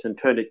character's voice, and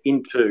turn it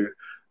into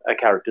a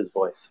character's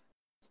voice.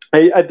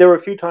 There were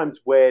a few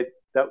times where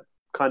that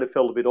kind of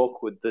felt a bit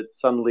awkward, that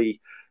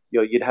suddenly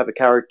you'd have a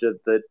character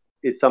that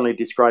is suddenly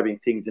describing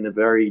things in a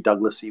very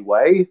Douglas-y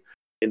way,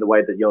 in the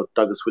way that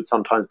Douglas would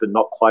sometimes, but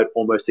not quite,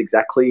 almost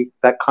exactly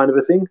that kind of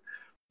a thing.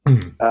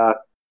 Mm.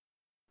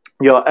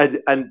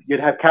 And you'd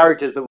have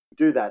characters that would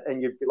do that,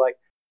 and you'd be like,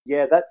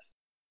 yeah, that's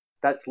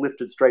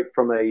lifted straight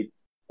from a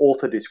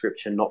author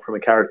description, not from a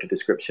character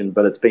description,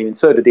 but it's been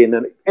inserted in,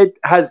 and it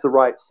has the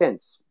right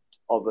sense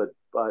of it.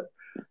 But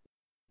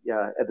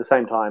at the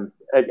same time,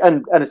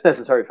 and it's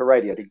necessary for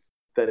radio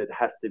that it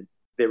has to.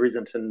 There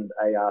isn't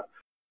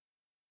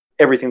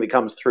everything that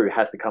comes through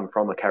has to come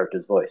from a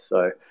character's voice.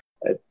 So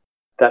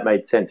that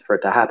made sense for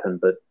it to happen.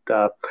 But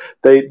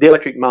the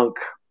Electric Monk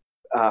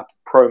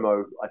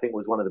promo, I think,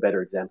 was one of the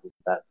better examples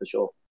of that for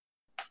sure.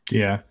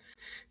 Yeah,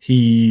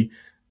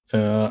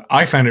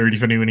 I found it really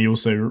funny when he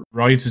also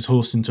rides his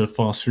horse into a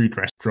fast food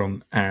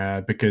restaurant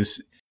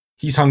because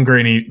he's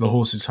hungry and the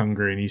horse is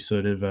hungry, and he's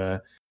sort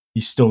of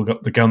he's still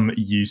got the gun that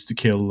he used to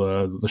kill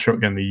the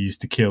shotgun that he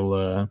used to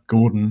kill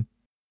Gordon.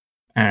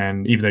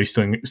 And even though he's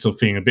still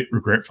feeling a bit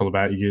regretful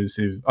about it, he goes,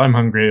 "If I'm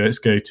hungry, let's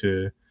go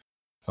to.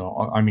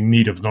 I'm in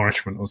need of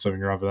nourishment or something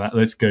rather that.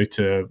 Let's go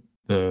to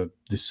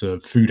this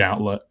food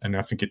outlet." And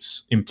I think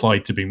it's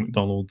implied to be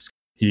McDonald's.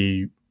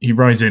 He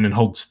rides in and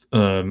holds.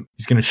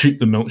 He's going to shoot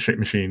the milkshake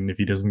machine if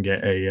he doesn't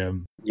get a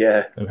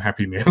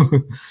Happy Meal.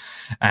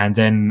 And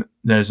then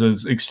there's an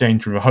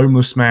exchange with a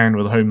homeless man,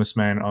 where the homeless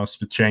man asks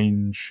for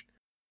change,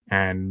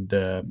 and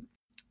the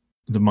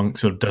monk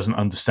sort of doesn't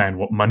understand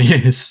what money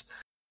is.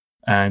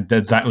 And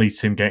that leads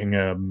to him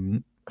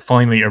getting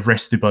finally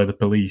arrested by the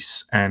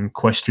police and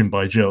questioned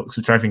by Jilks,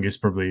 which I think is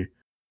probably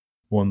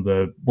one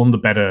of the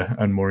better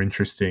and more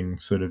interesting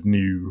sort of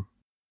new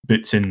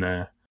bits in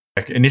there.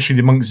 Like initially,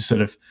 the monk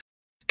sort of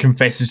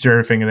confesses to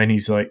everything, and then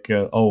he's like,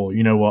 "Oh,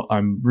 you know what?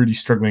 I'm really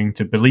struggling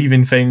to believe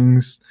in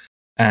things."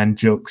 And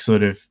Jilks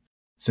sort of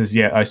says,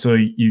 "Yeah, I saw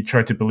you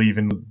try to believe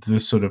in the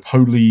sort of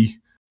holy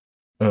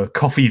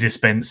coffee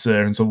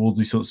dispenser and so all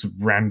these sorts of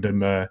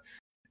random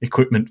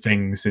equipment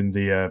things in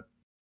the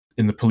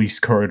police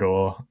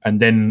corridor." And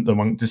then the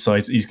monk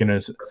decides he's going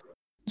to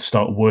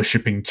start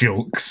worshipping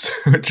Jilks,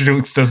 which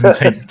Jilks doesn't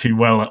take too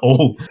well at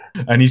all,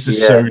 and he's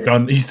just so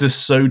done. He's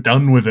just so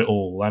done with it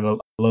all. And I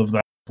love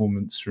that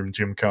performance from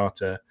Jim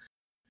Carter.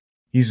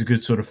 He's a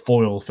good sort of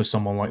foil for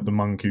someone like the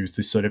monk, who's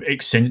this sort of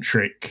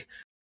eccentric,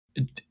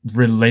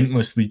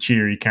 relentlessly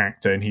cheery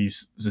character, and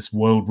he's this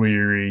world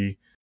weary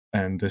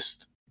and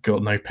just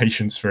got no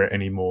patience for it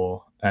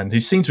anymore. And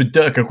his scenes with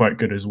Dirk are quite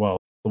good as well.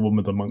 The one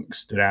with the monk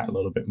stood out a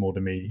little bit more to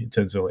me in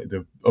terms of like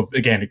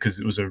again, because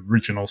it was an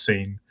original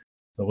scene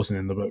that wasn't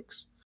in the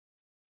books.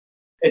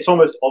 It's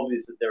almost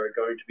obvious that there are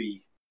going to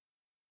be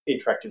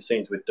interactive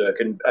scenes with Dirk,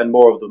 and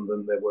more of them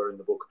than there were in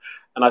the book.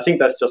 And I think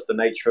that's just the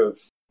nature of,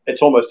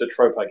 it's almost a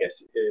trope, I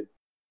guess,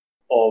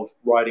 of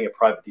writing a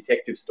private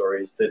detective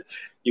story, is that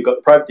you've got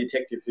the private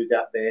detective who's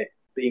out there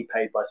being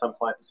paid by some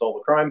client to solve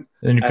a crime.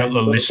 Then you've got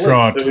the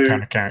Lestrade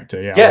kind of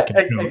character. Yeah,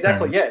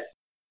 exactly, yes.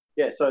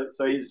 Yeah, so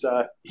he's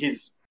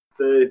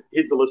the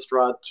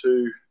Lestrade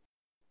to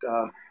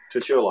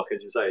Sherlock,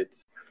 as you say.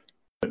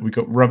 We've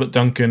got Robert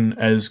Duncan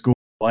as Gordon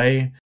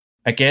Way.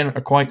 Again,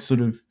 a quite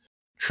sort of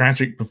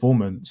tragic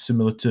performance,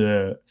 similar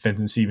to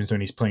Fenton Stevens when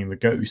he's playing the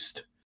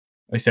ghost.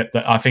 Except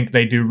that I think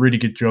they do a really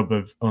good job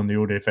of, on the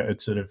audio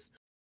effect, sort of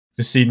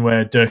the scene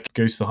where Dirk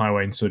goes to the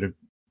highway and sort of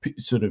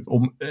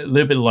a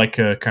little bit like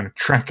a kind of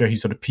tracker. He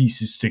sort of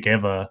pieces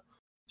together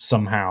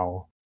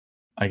somehow,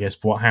 I guess,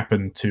 what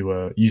happened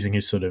to using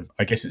his sort of,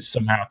 I guess it's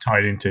somehow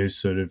tied into his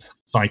sort of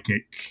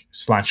psychic /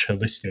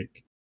 holistic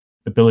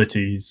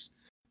abilities.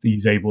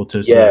 He's able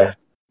to sort of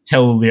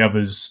tell the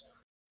others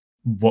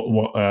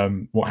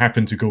what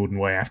happened to Gordon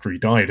Way after he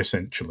died,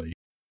 essentially.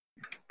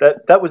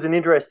 That was an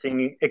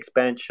interesting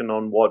expansion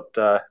on what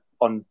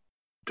on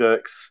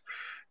Dirk's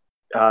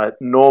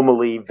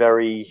normally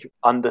very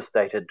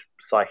understated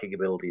psychic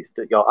abilities.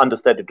 That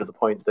understated to the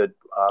point that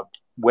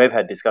we've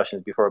had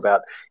discussions before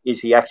about,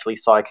 is he actually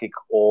psychic,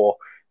 or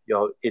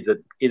is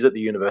it the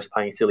universe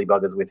playing silly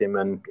buggers with him?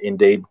 And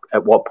indeed,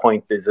 at what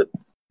point is it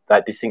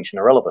that distinction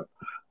irrelevant?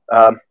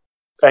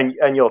 And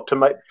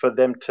for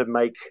them to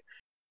make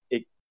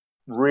it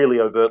really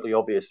overtly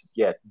obvious,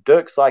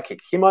 Dirk's psychic.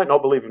 He might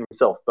not believe in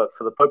himself, but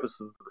for the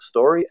purposes of the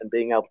story and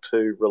being able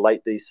to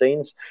relate these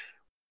scenes,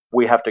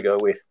 we have to go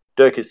with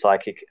Dirk is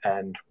psychic,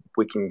 and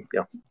we can,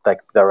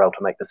 they're able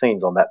to make the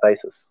scenes on that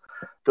basis.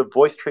 The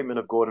voice treatment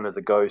of Gordon as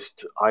a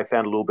ghost, I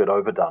found a little bit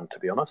overdone, to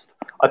be honest.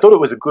 I thought it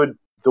was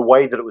the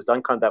way that it was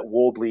done, kind of that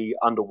warbly,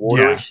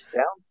 underwaterish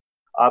sound.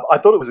 I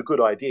thought it was a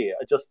good idea.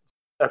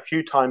 A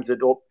few times it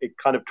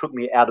kind of took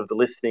me out of the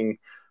listening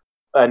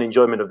and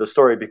enjoyment of the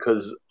story,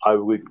 because I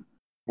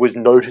was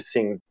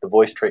noticing the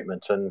voice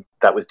treatment, and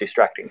that was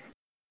distracting.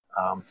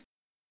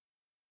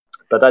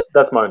 But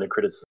that's my only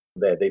criticism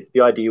there.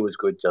 The idea was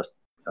good, just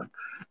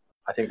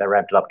I think they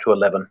ramped it up to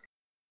 11.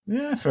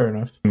 Yeah, fair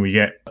enough. We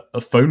get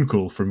a phone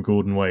call from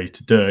Gordon Way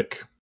to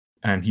Dirk,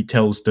 and he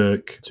tells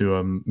Dirk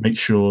to make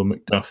sure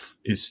Macduff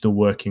is still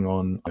working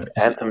on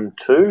Anthem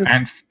 2?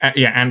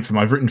 Anthem.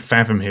 I've written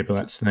Fathom here, but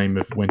that's the name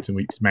of Winton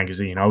Week's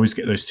magazine. I always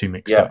get those two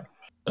mixed up.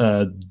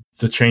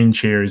 The change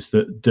here is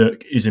that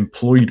Dirk is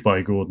employed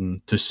by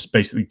Gordon to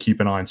basically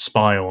keep an eye and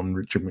spy on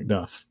Richard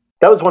Macduff.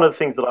 That was one of the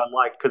things that I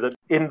liked, because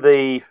in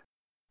the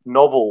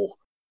novel,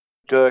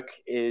 Dirk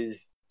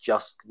is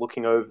just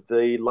looking over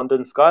the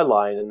London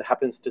skyline and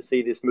happens to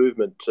see this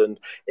movement, and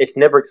it's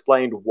never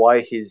explained why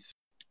he's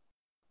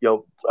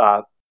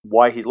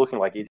looking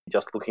like he's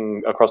just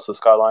looking across the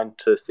skyline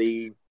to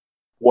see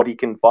what he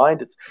can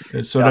find.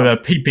 It's sort of a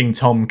peeping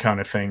Tom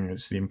kind of thing,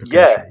 is the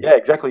implication. Yeah,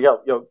 exactly.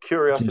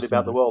 Curiosity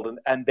about the world,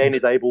 and then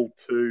is able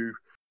to,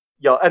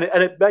 and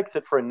it makes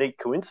it for a neat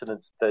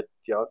coincidence that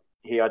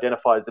he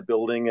identifies the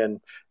building,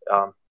 and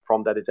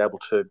from that is able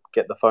to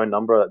get the phone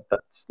number.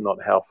 That's not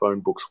how phone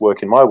books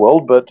work in my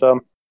world, but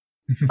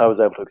I was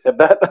able to accept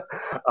that.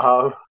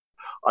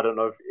 I don't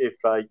know if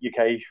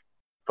UK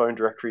phone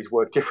directories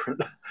work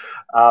different,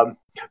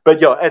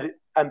 but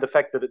and the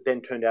fact that it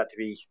then turned out to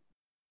be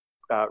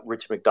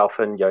Richard Macduff,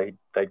 and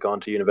they'd gone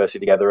to university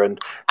together, and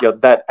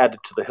that added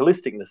to the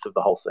holisticness of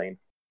the whole scene.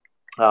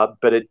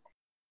 But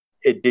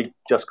it did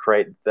just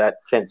create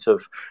that sense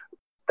of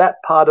that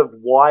part of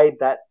why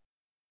that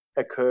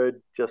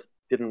occurred just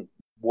didn't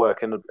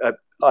work, and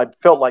I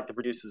felt like the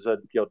producers of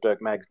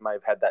Dirk Maggs may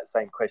have had that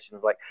same question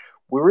of, like,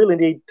 we really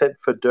need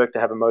for Dirk to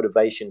have a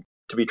motivation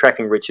to be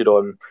tracking Richard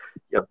on,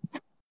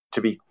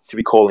 to be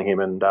calling him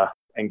and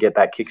get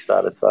that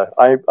kick-started. So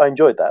I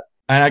enjoyed that.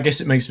 And I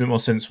guess it makes a bit more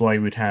sense why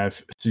you would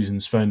have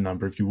Susan's phone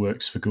number if he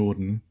works for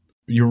Gordon.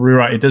 You're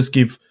right, it does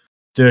give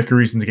Dirk a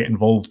reason to get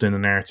involved in the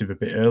narrative a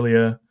bit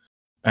earlier.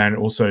 and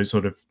also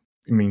sort of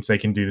it means they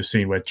can do the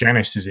scene where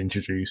Janice is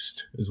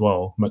introduced as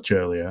well, much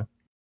earlier,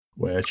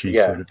 where she's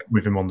sort of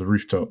with him on the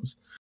rooftops,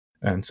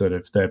 and sort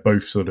of they're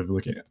both sort of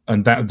looking,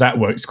 and that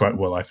works quite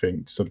well, I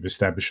think, to sort of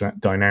establish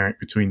that dynamic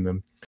between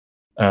them.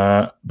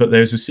 But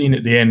there's a scene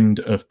at the end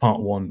of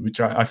part 1, which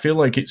I feel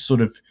like it's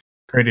sort of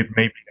created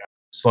maybe a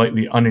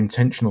slightly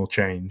unintentional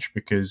change,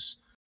 because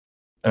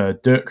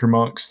Dirk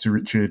remarks to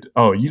Richard,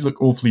 "Oh, you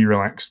look awfully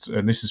relaxed,"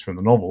 and this is from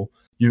the novel.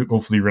 "You look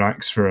awfully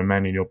relaxed for a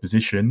man in your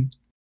position."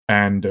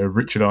 And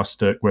Richard asks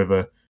Dirk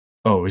whether,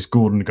 "Oh, has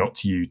Gordon got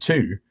to you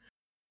too?"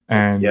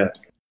 And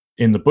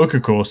in the book,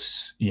 of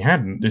course, he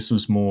hadn't. This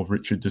was more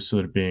Richard just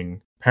sort of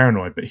being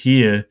paranoid. But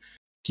here,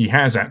 he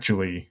has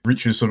actually,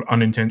 Richard sort of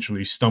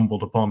unintentionally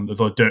stumbled upon,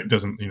 although Dirk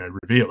doesn't,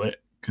 reveal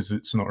it, because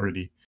it's not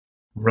really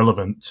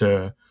relevant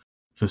to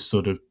the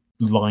sort of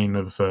line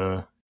of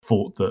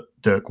thought that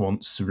Dirk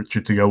wants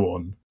Richard to go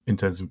on in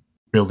terms of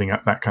building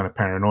up that kind of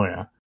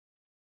paranoia.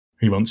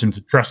 He wants him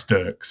to trust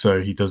Dirk,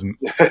 so he doesn't.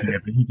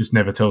 He just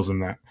never tells him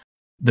that.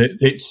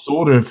 It's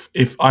sort of,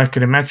 if I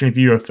could imagine, if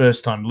you were a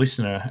first-time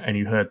listener and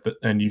you heard that,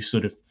 and you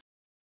sort of,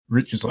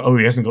 Richard's like, "Oh,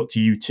 he hasn't got to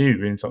you too,"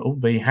 and it's like, "Oh,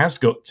 but he has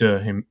got to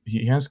him.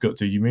 He has got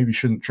to you. Maybe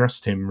shouldn't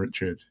trust him,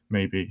 Richard.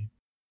 Maybe."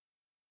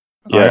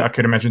 I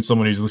could imagine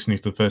someone who's listening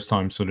for the first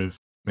time sort of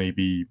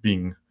maybe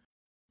being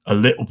a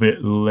little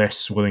bit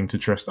less willing to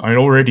trust. I mean,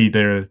 already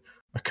there are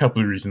a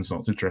couple of reasons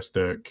not to trust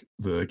Dirk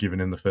that are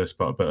given in the first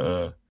part,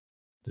 but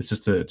it's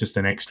just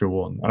an extra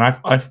one, and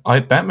I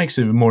that makes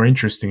it more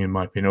interesting in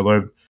my opinion.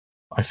 Although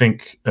I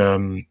think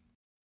the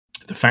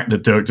fact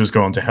that Dirk does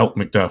go on to help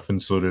Macduff,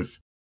 and sort of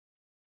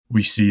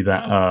we see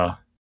that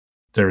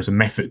there is a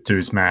method to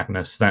his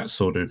madness, that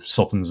sort of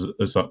softens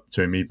us up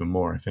to him even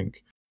more. I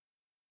think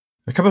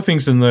a couple of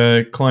things in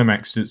the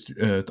climax.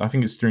 I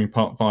think it's during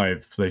part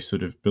 5 they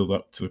sort of build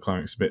up to the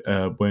climax a bit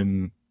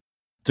when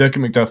Dirk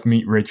and Macduff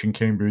meet Reg in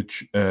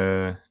Cambridge.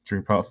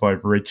 During part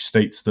 5, Reg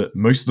states that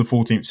most of the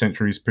 14th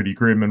century is pretty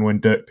grim, and when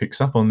Dirk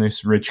picks up on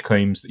this, Reg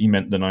claims that he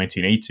meant the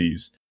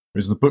 1980s,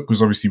 whereas the book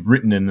was obviously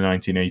written in the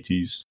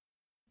 1980s.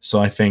 So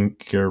I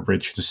think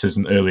Reg just says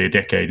an earlier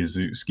decade as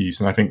an excuse,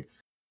 and I think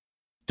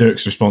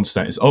Dirk's response to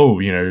that is, "Oh,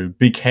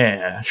 big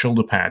hair,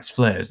 shoulder pads,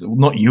 flares. Well,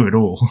 not you at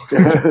all,"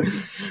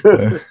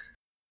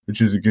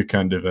 which is a good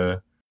kind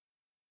of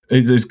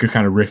it's a good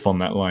kind of riff on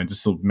that line to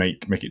still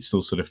make it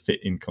still sort of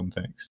fit in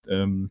context.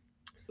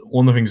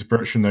 One of the things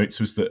production notes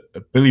was that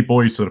Billy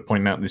Boyd sort of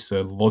pointed out this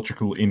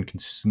logical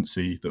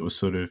inconsistency that was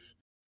sort of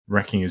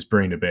wrecking his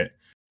brain a bit,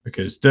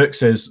 because Dirk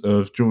says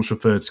of George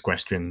III's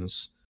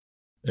questions,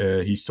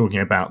 he's talking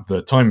about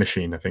the time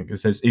machine, I think. It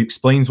says, "It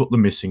explains what the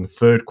missing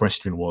third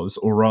question was,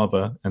 or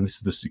rather, and this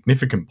is the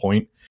significant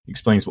point,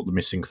 explains what the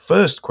missing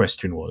first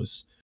question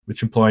was,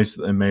 which implies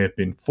that there may have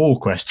been 4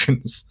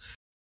 questions.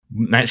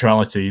 In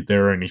actuality,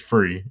 there are only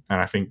 3, and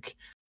I think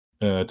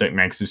Dirk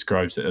Maggs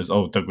describes it as,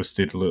 "Oh, Douglas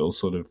did a little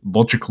sort of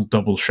logical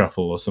double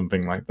shuffle or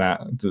something like that."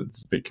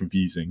 It's a bit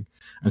confusing.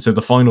 And so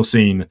the final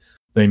scene,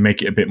 they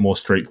make it a bit more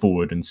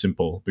straightforward and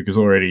simple, because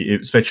already,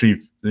 especially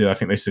if, I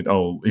think they said,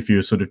 "Oh, if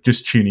you're sort of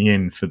just tuning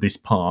in for this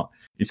part,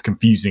 it's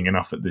confusing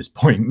enough at this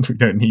point. We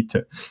don't need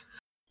to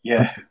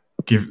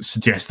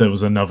suggest there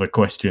was another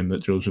question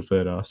that George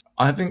III asked."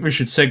 I think we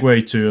should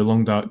segue to A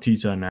Long Dark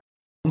Tea-Turn now.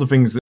 One of the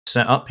things that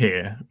set up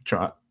here,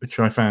 which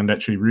I found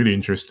actually really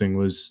interesting,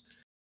 was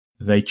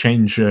they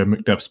change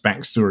Macduff's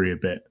backstory a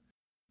bit,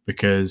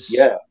 because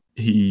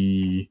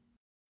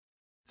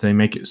they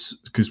make it,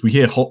 because we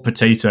hear Hot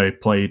Potato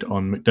played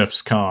on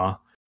Macduff's car,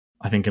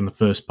 I think in the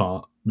first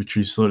part, which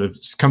is sort of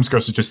comes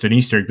across as just an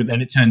Easter egg, but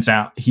then it turns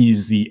out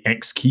he's the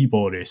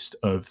ex-keyboardist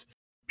of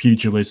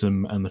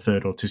Pugilism and the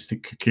Third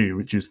Autistic Cuckoo,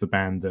 which is the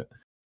band that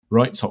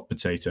writes Hot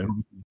Potato.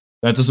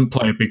 That doesn't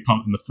play a big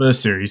part in the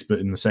first series, but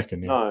in the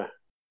second, No.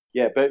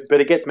 Yeah, but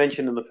it gets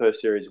mentioned in the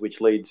first series, which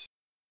leads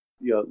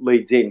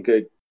in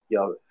good,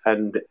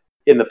 and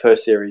in the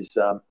first series,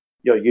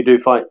 you do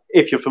find,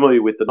 if you're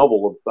familiar with the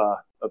novel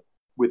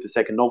with the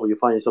second novel, you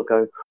find yourself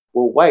going,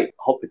 "Well, wait,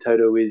 Hot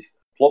Potato is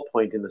a plot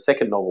point in the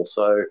second novel,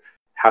 so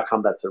how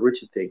come that's a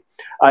Richard thing?"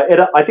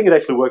 I think it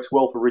actually works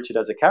well for Richard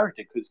as a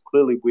character, because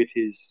clearly with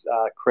his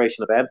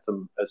creation of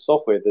Anthem as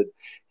software, that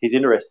he's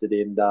interested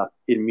in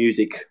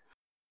music.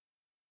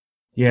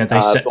 Yeah,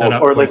 they set that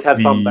up, or at least have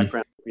some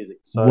background music.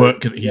 So,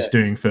 work that he's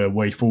doing for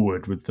Way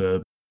Forward with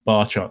the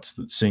bar charts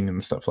that sing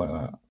and stuff like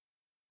that.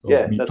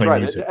 That's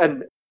right. Music.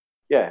 And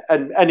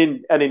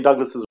in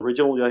Douglas's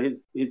original,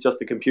 he's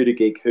just a computer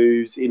geek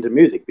who's into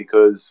music,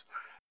 because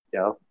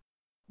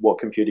what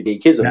computer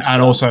geek isn't? Yeah,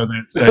 and also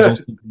there's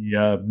also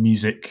the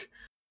music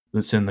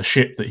that's in the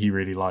ship that he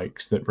really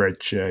likes, that Reg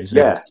is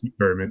able to keep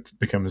for him. It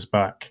becomes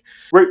back.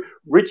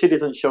 Richard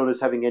isn't shown as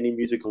having any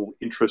musical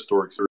interest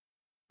or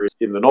experience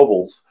in the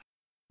novels.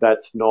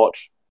 That's not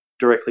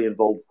directly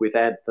involved with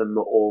Anthem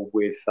or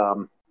with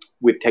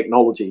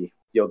technology,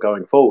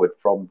 going forward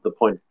from the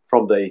point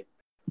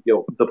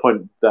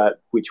that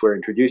which we're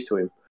introduced to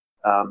him.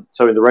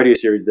 So in the radio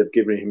series, they've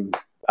given him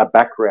a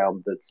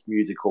background that's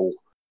musical.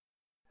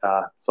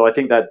 So I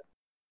think that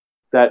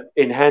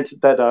enhances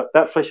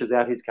that fleshes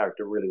out his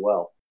character really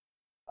well.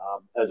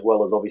 as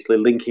well as obviously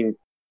linking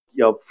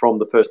from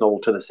the first novel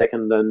to the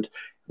second. And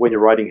when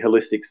you're writing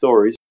holistic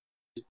stories,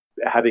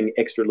 having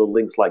extra little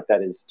links like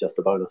that is just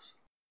a bonus.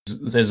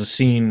 There's a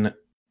scene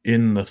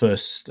in the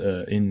first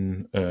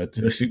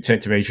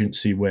Detective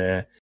Agency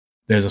where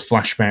there's a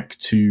flashback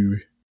to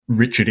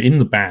Richard in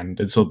the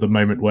band, and so the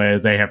moment where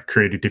they have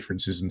creative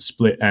differences and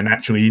split, and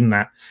actually in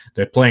that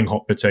they're playing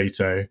Hot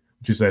Potato,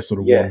 which is their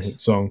sort of one-hit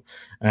song,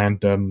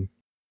 and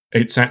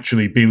it's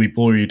actually Billy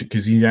Boyd,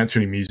 because he's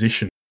actually a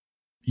musician.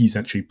 He's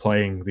actually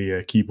playing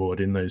the keyboard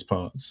in those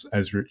parts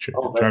as Richard,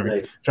 which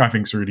I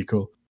think's really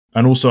cool.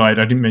 And also, I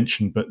didn't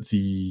mention, but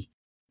the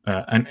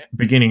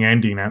beginning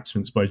ending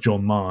announcements by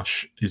John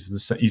Marsh he's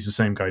the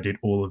same guy who did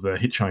all of the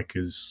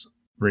Hitchhikers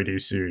radio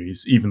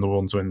series, even the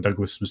ones when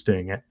Douglas was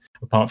doing it,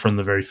 apart from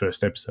the very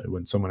first episode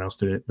when someone else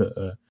did it. But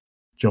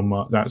John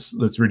Marsh,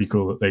 that's really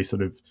cool that they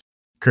sort of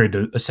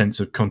created a sense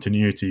of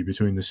continuity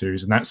between the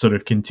series, and that sort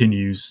of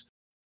continues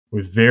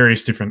with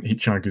various different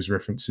Hitchhikers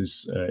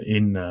references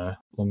in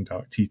Long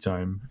Dark Tea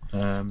Time.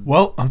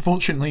 Well,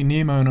 unfortunately,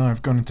 Nemo and I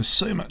have gone into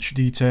so much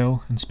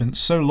detail and spent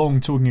so long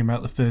talking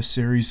about the first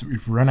series that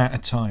we've run out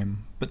of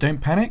time. But don't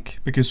panic,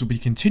 because we'll be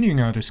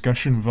continuing our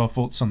discussion with our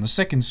thoughts on the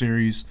second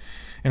series,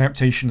 an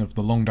adaptation of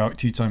The Long Dark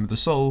Tea Time of the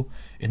Soul,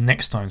 in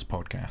next time's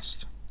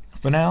podcast.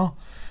 For now,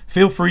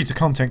 feel free to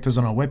contact us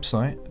on our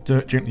website,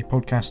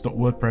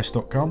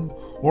 dirtgentlypodcast.wordpress.com,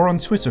 or on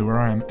Twitter, where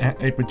I am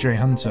at Edward J.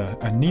 Hunter,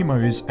 and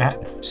Nemo is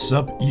at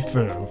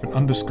SubEther, with an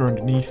underscore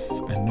underneath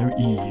and no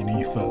E in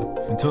ether.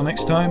 Until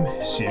next time,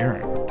 see you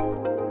around.